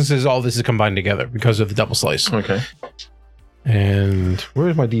has resistances, all this is combined together because of the double slice. Okay. And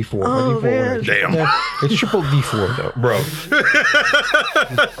where's my D4? Oh, my D4 man. Damn. It's triple D4 though. Bro.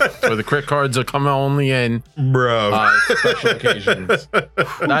 So the crit cards are coming only in Bro. special occasions.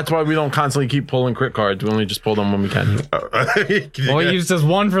 That's why we don't constantly keep pulling crit cards. We only just pull them when we can. Well, he used his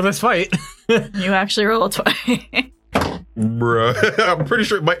 1 for this fight. You actually rolled twice. Bro. I'm pretty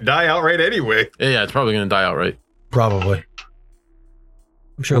sure it might die outright anyway. Yeah, it's probably gonna die outright. Probably.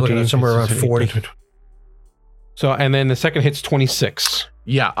 I'm sure looking at somewhere around 40. So and then the second hits 26.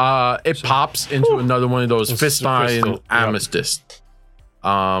 Yeah, it pops into another one of those It's a Fistine crystal, yep. Amethyst.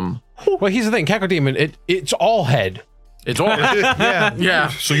 Well, here's the thing, Kako Demon, it's all head. It's all Yeah. yeah.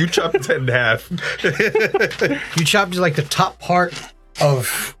 So you chop its head in half. You chopped like the top part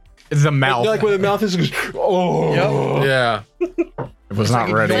of. The mouth. Like where the mouth is. Oh. Yeah. It was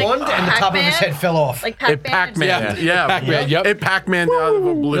not ready. Like One and the top of his Pac-Man? head fell off. Like It Pac-Man. Pac-Man. Yeah. Pac-Man, yep. It Pac-Man out of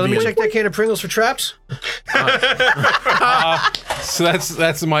Let me oblivion. check that can of Pringles for traps. So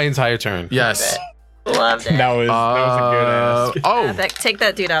that's my entire turn. Yes. Loved it. That was a good ask. Oh, Take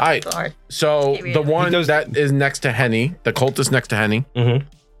that dude out. Alright. So hard. so Give me the it. one that is next to Henny, the cultist next to Henny,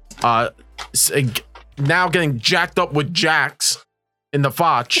 now getting jacked up with Jax in the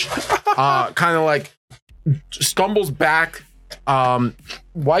fotch, kind of like stumbles back,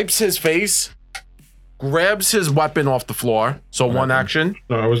 wipes his face, grabs his weapon off the floor. So one action.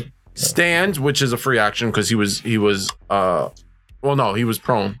 No, I was. Stands, which is a free action because he was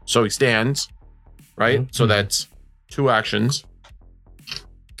prone. So he stands, right? So that's 2 actions.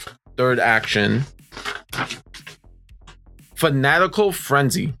 Third action. Fanatical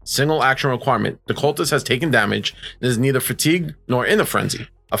Frenzy. Single action requirement. The cultist has taken damage and is neither fatigued nor in a frenzy.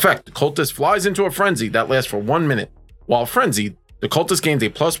 Effect: the cultist flies into a frenzy that lasts for 1 minute. While frenzied, the cultist gains a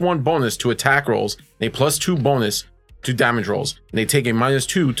 +1 bonus to attack rolls and a +2 bonus to damage rolls, and they take a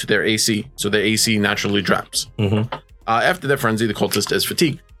 -2 to their AC, so their AC naturally drops. After the frenzy, the cultist is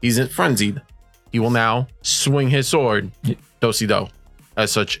fatigued. He's frenzied. He will now swing his sword, do-si-do,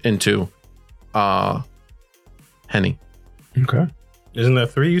 as such, into Henny. Okay. Isn't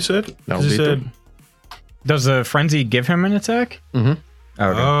that 3 you said? That would You be said 3. Does the frenzy give him an attack? Mhm.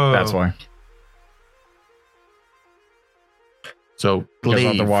 Okay, Oh. that's why. So Because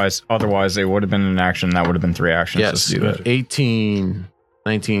glaive. otherwise it would have been an action. That would have been 3 actions. Yes, to do that. 18,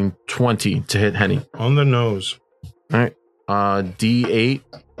 19, 20 to hit Henny. on the nose. All right. D8.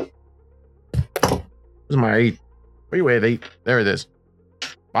 Where's my 8? Where you at, 8? There it is.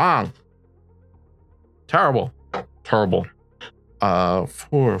 Bang. Terrible.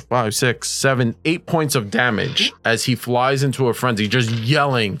 4, 5, 6, 7, 8 points of damage as he flies into a frenzy, just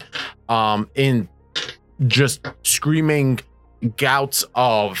yelling, in just screaming gouts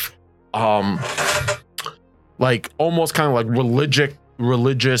of, like almost kind of like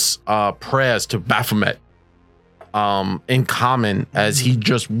religious prayers to Baphomet. In common, as he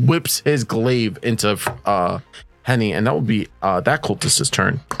just whips his glaive into Henny, and that would be that cultist's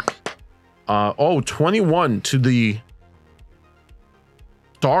turn. 21 to the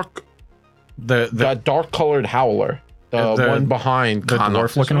dark, that dark colored howler, the one behind The Connor.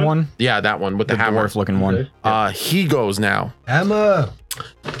 dwarf looking one? Yeah, that one with the, The hammer. dwarf looking one. He goes now. Hammer.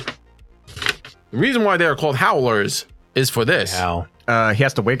 The reason why they're called howlers is for this. Ow. He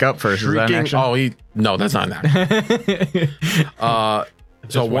has to wake up first. Is that an Shrieking. action? No, that's not an action.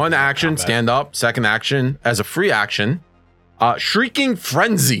 So one action, stand up. Second action, as a free action, Shrieking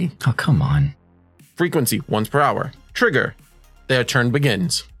Frenzy. Oh, come on. Frequency, once per hour. Trigger, their turn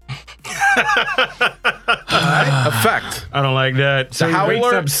begins. Effect. I don't like that. The he howler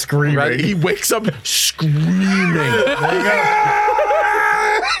wakes up screaming. Right? He wakes up screaming.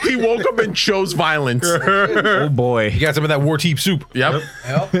 He woke up and chose violence. Oh boy. You got some of that war teep soup. Yep.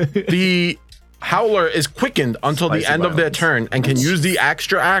 The howler is quickened until the Spicy end of their violence. turn and can use the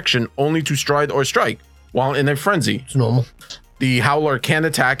extra action only to stride or strike while in a frenzy. It's normal. The howler can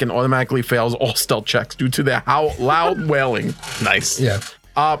attack and automatically fails all stealth checks due to their loud wailing. Nice. Yeah.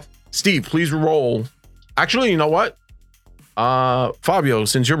 Steve, please roll. Actually, you know what? Fabio,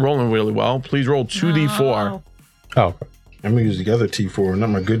 since you're rolling really well, please roll 2d4. Oh, I'm gonna use the other T4, not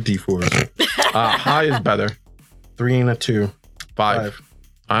my good D4. High is better. 3 and a 2. 5.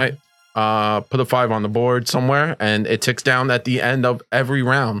 All right. Put a 5 on the board somewhere, and it ticks down at the end of every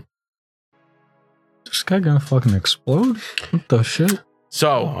round. This guy gonna fucking explode? What the shit?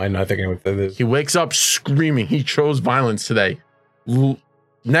 So I'm not thinking what that is. he wakes up screaming. He chose violence today.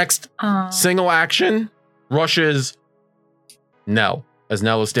 Next single action rushes Nell, as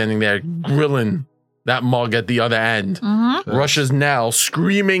Nell is standing there grilling that mug at the other end. Rushes Nell,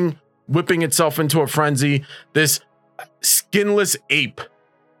 screaming, whipping itself into a frenzy. This skinless ape,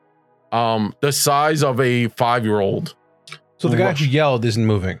 the size of a 5-year-old. So the guy who yelled isn't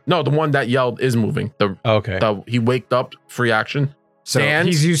moving. No, the one that yelled is moving. Okay. He waked up, free action. So Stands.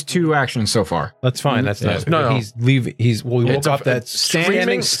 he's used 2 actions so far. That's fine. That's nice. No, no. He's leaving. He woke It's up that Stand and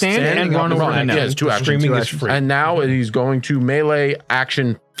run over to Nell. Yes, 2 actions. Screaming Two is actions. free. And now he's going to melee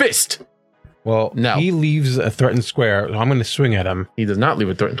action fist. Well, No. he leaves a threatened square. So I'm going to swing at him. He does not leave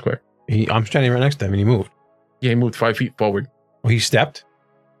a threatened square. I'm standing right next to him, and he moved. Yeah, he moved 5 feet forward. Oh, he stepped.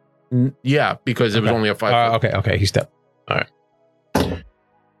 Yeah, because it was Okay. only a 5 foot. Okay. He stepped.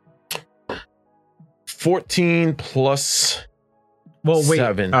 14 plus Well, wait.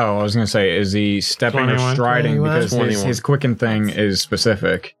 7. Oh, I was gonna say, is he stepping 21? or striding? 21? Because 21. his quicken thing is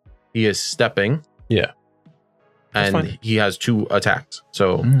specific. He is stepping. Yeah. That's And fine. he has 2 attacks.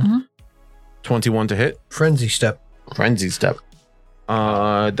 So Mhm. 21 to hit. Frenzy step. Frenzy step.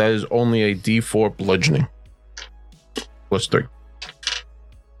 That is only a D4 bludgeoning. Plus 3.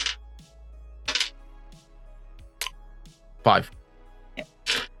 5.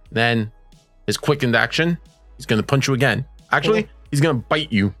 Then his quickened action, he's gonna punch you again. Actually, he's gonna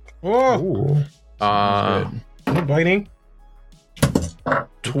bite you. Oh, Uh, no biting.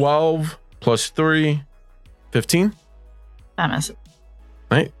 12 plus 3, 15. That misses.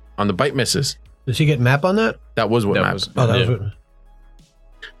 Right? On the bite misses. Does he get map on that? That was what That mapped. was- Oh, that Yeah.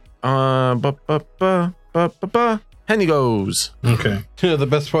 was what. Henny goes. Okay. The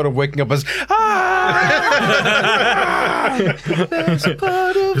best part of waking up is This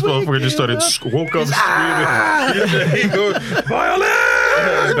motherfucker just started woke up screaming. He goes,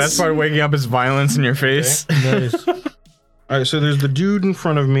 violence! The best part of waking up is violence in your face. Nice. All right, so there's the dude in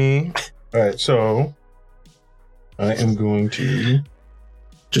front of me. All right, so I am going to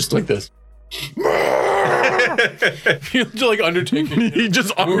just like this. You're like Undertaker. He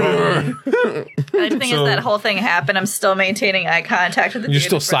just The thing is, that whole thing happened. I'm still maintaining eye contact with the You're dude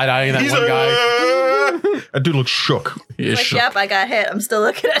still in front of side-eyeing that one guy. That dude looks shook. he me. is Like, shook. yep, I got hit. I'm still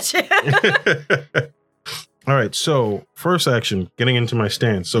looking at you. All right, so first action, getting into my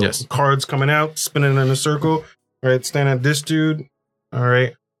stance. So Yes. cards coming out, spinning in a circle. All right, stand at this dude. All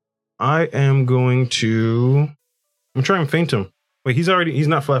right, I am going to. I'm trying to feint him. Wait, he's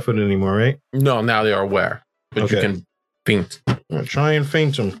not flat-footed anymore, right? No, now they are aware, but you Okay. can feint. I'm gonna try and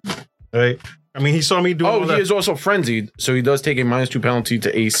feint him. All right. I mean, he saw me do. Oh, he is also frenzied, so he does take a -2 penalty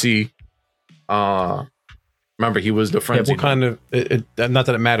to AC. Remember, he was the frenzied. What kind of? Not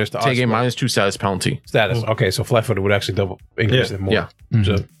that it matters to take us. a but -2 status penalty. status. Okay, so flat-footed would actually double increase Yeah. it more. Yeah.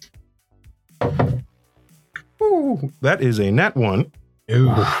 So, Ooh, that is a nat 1.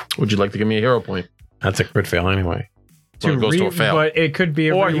 Would you like to give me a hero point? that's a crit fail anyway. Well, it goes to a fail. But it could be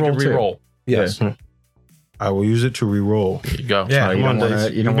a Or you can reroll too. reroll. Yes. I will use it to re-roll. There you go. Yeah. You Come on, don't dice. want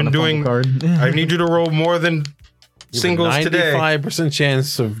to. You You've don't been want doing- card. I need you to roll more than singles today. 95%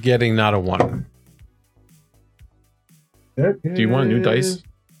 chance of getting not a 1. Do you want new dice?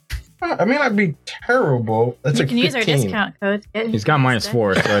 I mean, I'd be terrible. That's You like can use our 15. discount code. He's got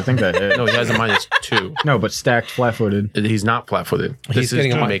 -4, so I think that hit. No, he has a -2. No, but stacked flat-footed. He's not flat-footed. He's This is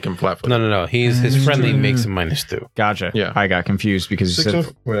getting a to mi- make him flat-footed. No. His friendly makes him -2. Gotcha. Yeah. I got confused because you 6 said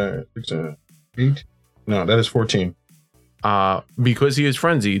and, wait, 6 and 8? No, that is 14. Because he is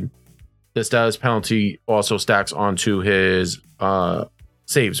frenzied, the status penalty also stacks onto his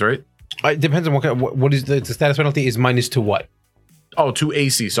saves, right? It depends on what is the status penalty is minus to what? Oh, to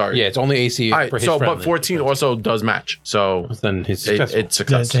AC, sorry. Yeah, it's only AC All right, for his so friendly. but 14 also does match. So Then his it, successful. it's Yeah,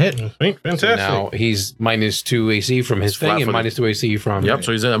 success. it's a hit. Sweet, fantastic. Now he's -2 AC from his It's thing and flat-footed. -2 AC from. Yep,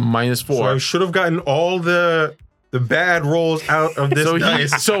 so he's at a So I -4. should have gotten all the bad rolls out of this So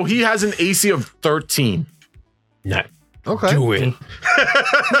dice. he has an AC of 13. Nah, Okay. do it.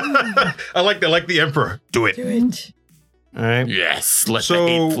 I like the Emperor. Do it. All right. Yes, let So-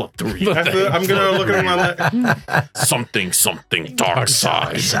 the 8 flip 3. I'm gonna look at my. something dark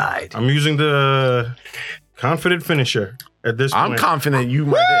side. I'm using the confident finisher at this I'm point. confident you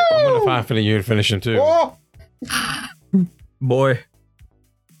might hit. I'm gonna confident you're finishing too. Oh! boy.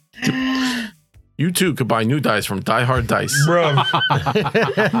 You too could buy new dice from Die Hard Dice. Bro.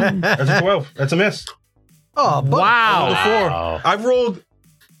 That's a 12. That's a miss. Oh, but Wow. I've rolled.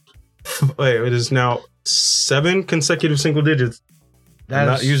 Wait, it is now 7 consecutive single digits. I'm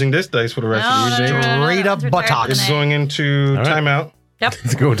not that's using this dice for the rest of the evening. Straight up buttocks. It's going into All right. timeout.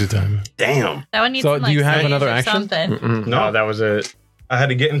 Let's go to time. Damn. That one needs So some, do you have saves another or action? Something. Mm-mm. No, that was it. I had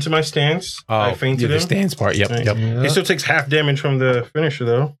to get into my stance. I fainted the him. stance part. Yep. Right. Yep. He still takes half damage from the finisher,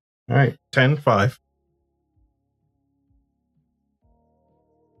 though. All right, 10, 5.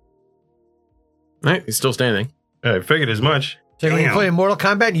 All right, he's still standing. I figured as much. So when you Damn. play in Mortal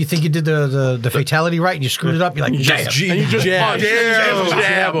Kombat and you think you did the fatality right and you screwed it up, you're like, damn. And you just punch.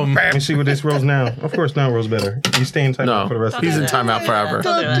 Jab him. Let me see what this rolls now. Of course, now rolls better. He's staying timeout No, for the rest of the he's in day. timeout forever.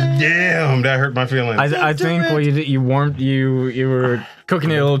 Don't do it. Damn, that hurt my feelings. I think what you did, you were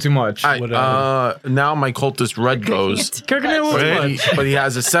cooking it a little too much. All right, now my cultist Red goes. Cooking it a little too much. But he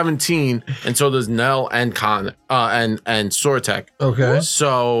has a 17, and so does Nell and Khan, and Sortek. Okay.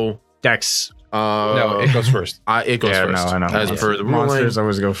 So Dex. No, it goes first. it goes Yeah, first. no, I know. As per the ruling. Monsters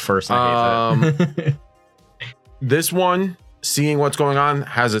always go first. I hate that. This one, seeing what's going on,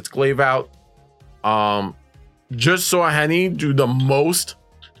 has its glaive out. Just saw Henny do the most,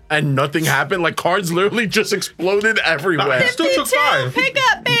 and nothing happened. Like cards literally just exploded everywhere. He still took 5. Pick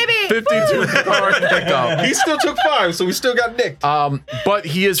up, baby. 52 card pickup. He still took 5, so we still got nicked. But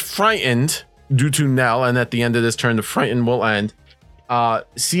he is frightened due to Nell, and at the end of this turn, the frighten will end.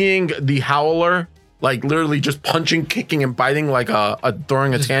 Seeing the Howler, like literally just punching, kicking, and biting like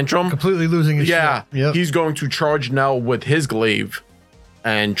throwing a tantrum. Completely losing his Yeah, shit. Yep. he's going to charge Nell with his glaive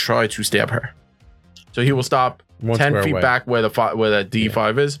and try to stab her. So he will stop 1 10 square feet away. back where the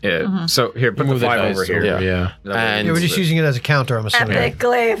D5 is. Yeah. So here, put the Move the 5 dice over here. over, yeah. And Yeah, we're just using it as a counter, I'm assuming. Epic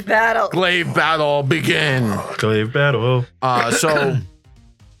glaive battle. glaive battle begin. Glaive battle. So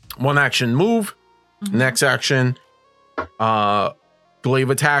one action move. Next action, glaive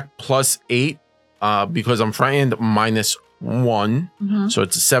attack +8. Because I'm frightened, -1. So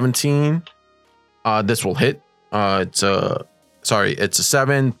it's a 17. This will hit. It's a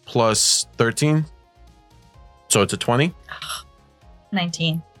 7 plus 13. So it's a 20.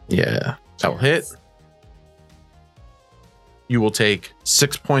 19. Yeah, that'll hit. You will take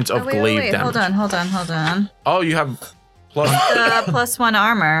 6 points of Oh, wait, glaive wait, damage. hold on. Oh, you have plus. +1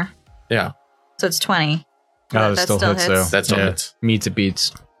 armor. Yeah. So it's 20. Oh, that still still hits, hits. though. That's all Yeah. it. Meets it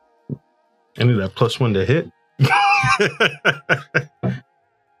beats. I need that +1 to hit.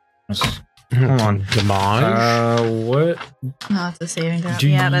 Hold on. Demise. What? No, it's a saving throw. Do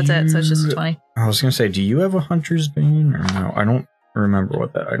Yeah, that's it. So it's just a you- 20. I was gonna say, do you have a Hunter's Bane or no? I don't remember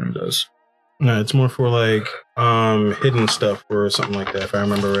what that item does. No, it's more for like hidden stuff or something like that, if I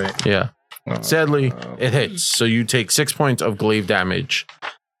remember right. Yeah. Sadly, it hits. So you take 6 points of glaive damage,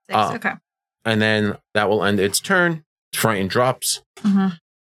 6. Okay. and then that will end its turn. Frightened drops. Mm-hmm.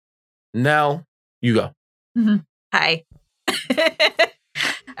 Nell, you go. Hi.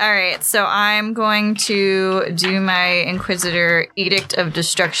 All right, so I'm going to do my Inquisitor Edict of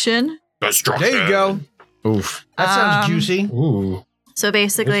Destruction. Destruction. There you go. Oof. That sounds Um, juicy. Ooh. So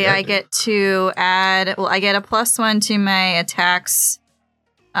basically, I get to add. Well, I get a +1 to my attacks,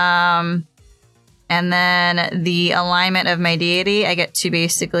 and then the alignment of my deity. I get to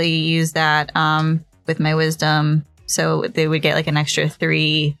basically use that with my wisdom, so they would get like an extra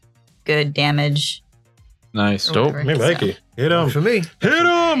 3 good damage. Nice. or Dope. whatever, I like so. it. Hit him. For me. Hit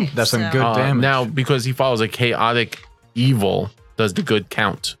him. That's some So- good damage. Now, because he follows a chaotic evil, does the good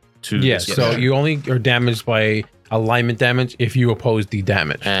count to Yes. this So guy? you only are damaged by alignment damage if you oppose the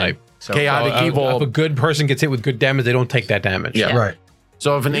damage And type. So- chaotic So, evil. If a good person gets hit with good damage, they don't take that damage. Yeah. Right.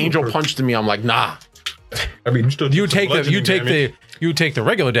 So if an angel punched me, I'm like, nah. I mean, you still You do some bludgeoning damage. you take the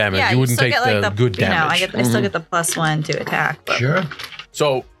regular damage. Yeah, you wouldn't still take get, the good you know, damage. I still get the +1 to attack. But. Sure.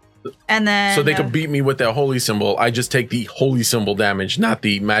 So And then so they could beat me with their holy symbol. I just take the holy symbol damage, not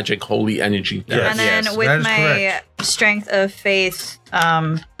the magic holy energy damage. And then Yes, with that is my correct. strength of faith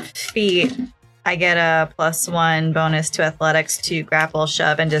feat, I get a +1 bonus to athletics to grapple,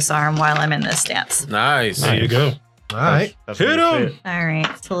 shove, and disarm while I'm in this stance. Nice. There you go. All right. Hit him. All right,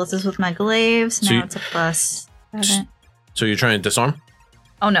 so this is with my glaives. So Now you- it's a +7. So you're trying to disarm?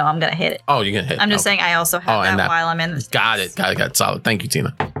 Oh no, I'm gonna hit it. Oh, you're gonna hit. I'm just Okay. saying I also have Oh, and that that- while I'm in this. Got it. Got it. Solid. Thank you,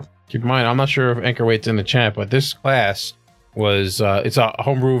 Tina. Keep in mind, I'm not sure if Anchorweight's in the chat, but this class was it's a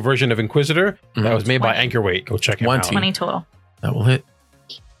homebrew version of Inquisitor that was made by 20. Anchorweight. Go check it 20. out. 20 total. That will hit.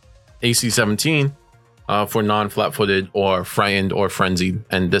 AC 17 for non-flat-footed or frightened or frenzied,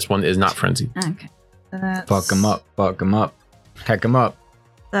 and this one is not frenzied. Okay. So that's, Fuck him up. Fuck him up. Heck him up.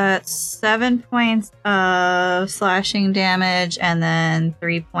 That's 7 points of slashing damage and then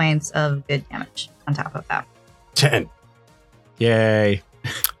 3 points of good damage on top of that. 10. Yay.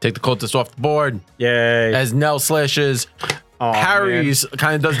 Take the cultist off the board Yay. as Nell slashes. Aw, Harry's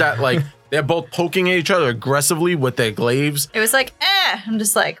kind of does that like they're both poking at each other aggressively with their glaives. It was like, I'm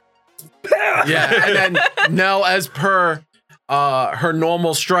just like, Yeah, and then Nell, as per her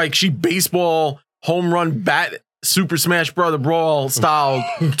normal strike, she baseball home run bat Super Smash Brother Brawl style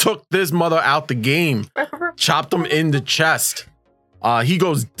took this mother out the game, chopped him in the chest. He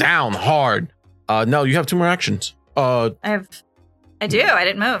goes down hard. Nell, you have 2 more actions. I do. I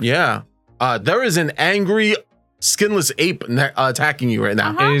didn't move. Yeah. There is an angry, skinless ape attacking you right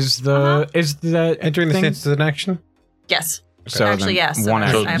now. Uh-huh. Is that Entering the thing? stance is an action. Yes. So Actually, then yes. One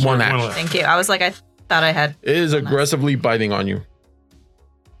So action. So one actually- action. Thank you. I was like, I thought I had. It is aggressively biting on you.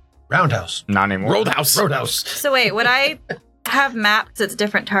 Roundhouse. Not anymore. Roadhouse. Roadhouse. So wait, would I have mapped it's a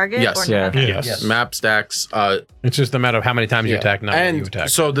different target? Yes. Or no? Yeah. Okay. Yes. Yes. Map stacks. It's just a matter of how many times you Yeah. attack, not when you And attack.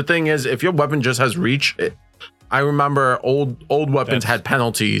 so the thing is, if your weapon just has reach, I remember old weapons That's- had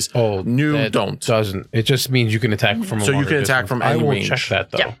penalties. Oh, New that don't. Doesn't. It just means you can attack from a So you longer can attack distance. from I any will range. check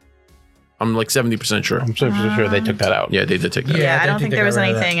that though. Yeah. I'm like 70% sure. I'm so sure they took that out. Yeah, they did take that. Yeah, I I don't think think they there got was rid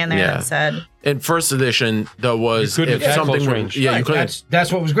of that. anything in there Yeah. that said. In first edition, there was You couldn't if attack something close went, range. yeah, you Right, couldn't.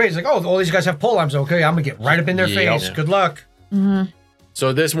 That's what was great. It's like, oh, all these guys have pole arms. Okay, I'm gonna get right up in their Yep. face. Good luck.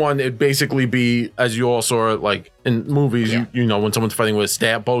 So this one, it'd basically be, as you all saw, like in movies, Yeah. you know, when someone's fighting with a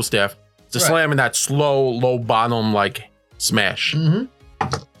staff, bow staff, it's a Right. slam in that slow, low bottom, like smash.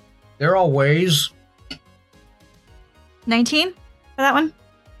 They're all ways. 19 for that one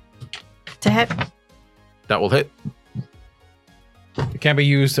to hit. That will hit. It can be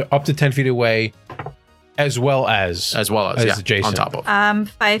used up to 10 feet away, as well as As well as, As yeah, adjacent. on top of.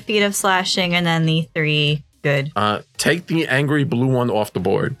 5 feet of slashing and then the 3 good. Take the angry blue one off the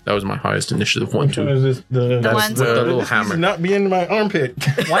board. That was my highest initiative one, Which one too. is this? The ones- the little this hammer. is not be in my armpit.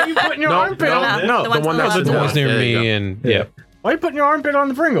 Why are you putting your No, armpit no, on? no, the the ones one on that's the the left. ones near There you me, go. and yeah. Why are you putting your armpit on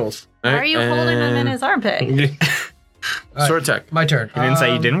the Pringles? Why are you holding him in his armpit? Sword tech. My turn. You didn't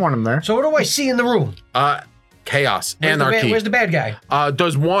say you didn't want him there. So what do I see in the room? Chaos. Where's the Anarchy. where's the bad guy?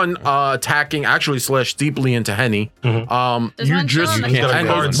 Does one attacking actually slash deeply into Henny? There's You one just still on the He's got a and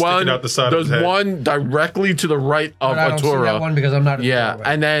guard there's sticking one. out the side of There's his head. one directly to the right of But I don't see that Atura. one because I'm not. in the Yeah, doorway.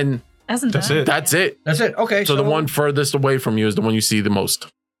 and then Hasn't That's done it. that's it. that's it. Okay. So the one furthest away from you is the one you see the most.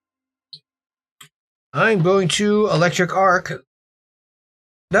 I'm going to electric arc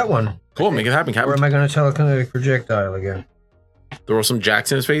that one. Cool, make it happen, Or Captain. am I going to telekinetic projectile again? Throw some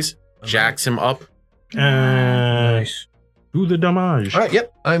jacks in his face. Jacks him up. Nice. Do the damage. All right,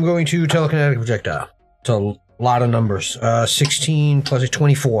 yep. I'm going to telekinetic projectile. It's a lot of numbers. 16 plus a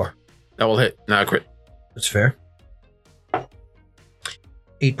 24. That will hit. Not a crit. That's fair.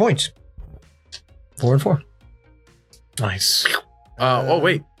 8 points. 4 and 4. Nice. Oh,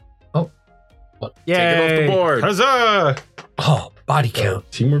 wait. Yay. Take it off the board. Huzzah! Oh, body count.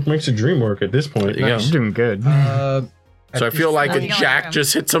 Teamwork makes a dream work at this point. There you go. I'm doing good. So I feel like a point- jack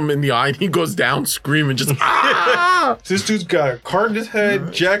just hits him in the eye and he goes down screaming, just ah! This dude's got a card in his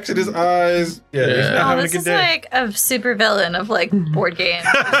head, jacks in his eyes. Yeah, he's Yeah. not Oh, having a this good is day. like a super villain of like board games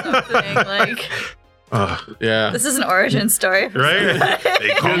or something. Like Yeah. this is an origin story. For Right? somebody.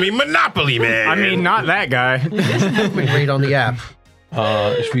 They call me Monopoly Man. I mean, not that guy. Quick rate on the app.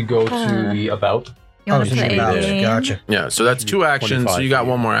 If we go to the about, You want Oh, to play about a it. game? Gotcha. Yeah, so that's 2 actions. So you got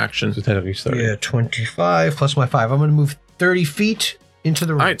 1 more action. so technically 30. Yeah, 25 plus my 5. I'm going to move 30 feet into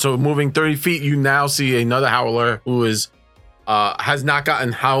the room. All right, so moving 30 feet, you now see another howler who is has not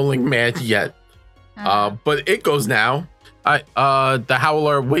gotten howling mad yet. But it goes now. The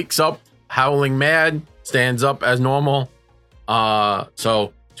howler wakes up howling mad, stands up as normal.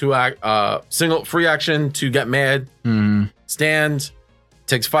 So single free action to get mad, stands,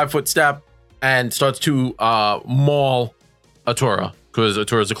 takes 5-foot step, and starts to maul Atura because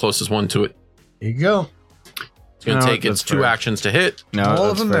Atura is the closest one to it. There you go. It's gonna No, take its that's 2 fair. actions to hit. No, All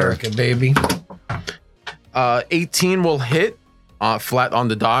of that's fair. America, baby. 18 will hit flat on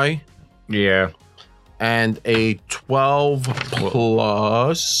the die, Yeah. and a 12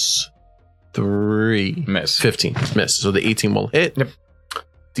 plus 3 Miss. 15 miss. So the 18 will hit. Yep.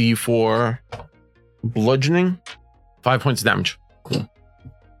 D4 bludgeoning, 5 points of damage. Cool.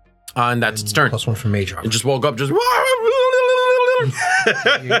 And that's its turn. Plus 1 from Major. It just woke up, just.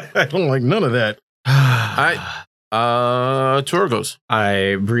 I don't like none of that. All right. Tour goes.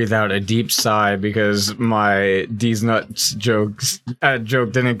 I breathe out a deep sigh because my D's nuts joke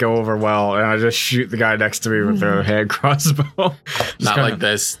didn't go over well, and I just shoot the guy next to me with a hand crossbow. Not like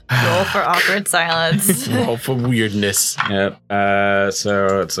this. Roll for awkward silence. Roll for weirdness. Yep.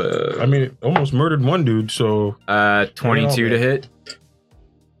 So it's I mean, it almost murdered one dude, so 22 to hit.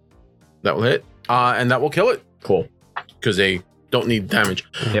 That will hit. And that will kill it. Cool. Because they don't need damage.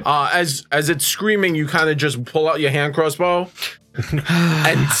 Yep. As it's screaming, you kind of just pull out your hand crossbow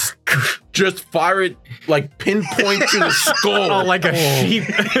and just fire it like pinpoint to the skull. Oh, like a sheep.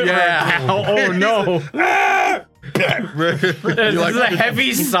 Yeah. Oh no. It's a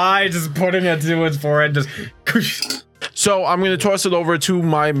heavy sigh, just putting it to his forehead, just. So I'm going to toss it over to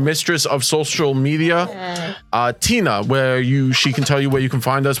my mistress of social media, Tina, where she can tell you where you can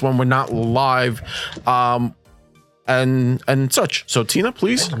find us when we're not live, and such. So Tina,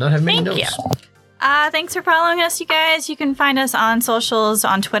 please. Do not have many Thank notes. you. Thanks for following us, you guys. You can find us on socials,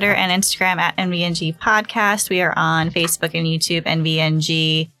 on Twitter and Instagram at NVNG Podcast. We are on Facebook and YouTube,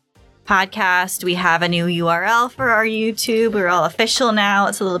 NVNG Podcast. We have a new URL for our YouTube. We're all official now.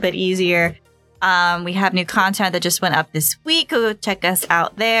 It's a little bit easier. We have new content that just went up this week. Go check us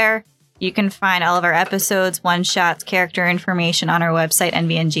out there. You can find all of our episodes, one-shots, character information on our website,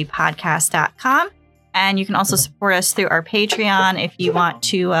 nvngpodcast.com. And you can also support us through our Patreon if you want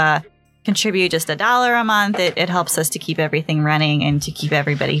to contribute just $1 a month. It helps us to keep everything running and to keep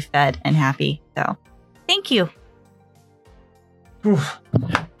everybody fed and happy. So thank you.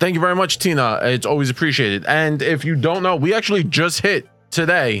 Thank you very much, Tina. It's always appreciated. And if you don't know, we actually just hit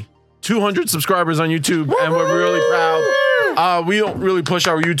today 200 subscribers on YouTube, and we're really proud. We don't really push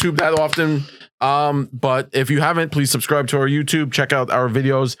our YouTube that often. But if you haven't, please subscribe to our YouTube. Check out our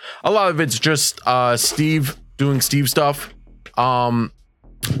videos. A lot of it's just Steve doing Steve stuff.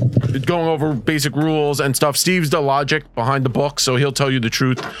 Going over basic rules and stuff. Steve's the logic behind the book, so he'll tell you the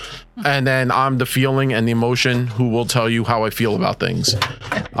truth. And then I'm the feeling and the emotion who will tell you how I feel about things.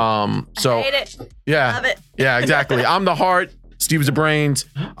 So Hate it. yeah. Love it. Yeah, exactly. I'm the heart. Steve's the brains.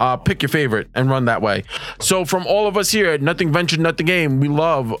 Pick your favorite and run that way. So from all of us here at Nothing Ventured, Nothing Game, we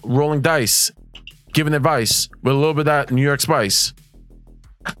love rolling dice, giving advice with a little bit of that New York spice.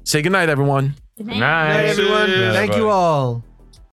 Say goodnight, everyone. Good Nice. Hey, everyone. Yeah, Thank bye. you all.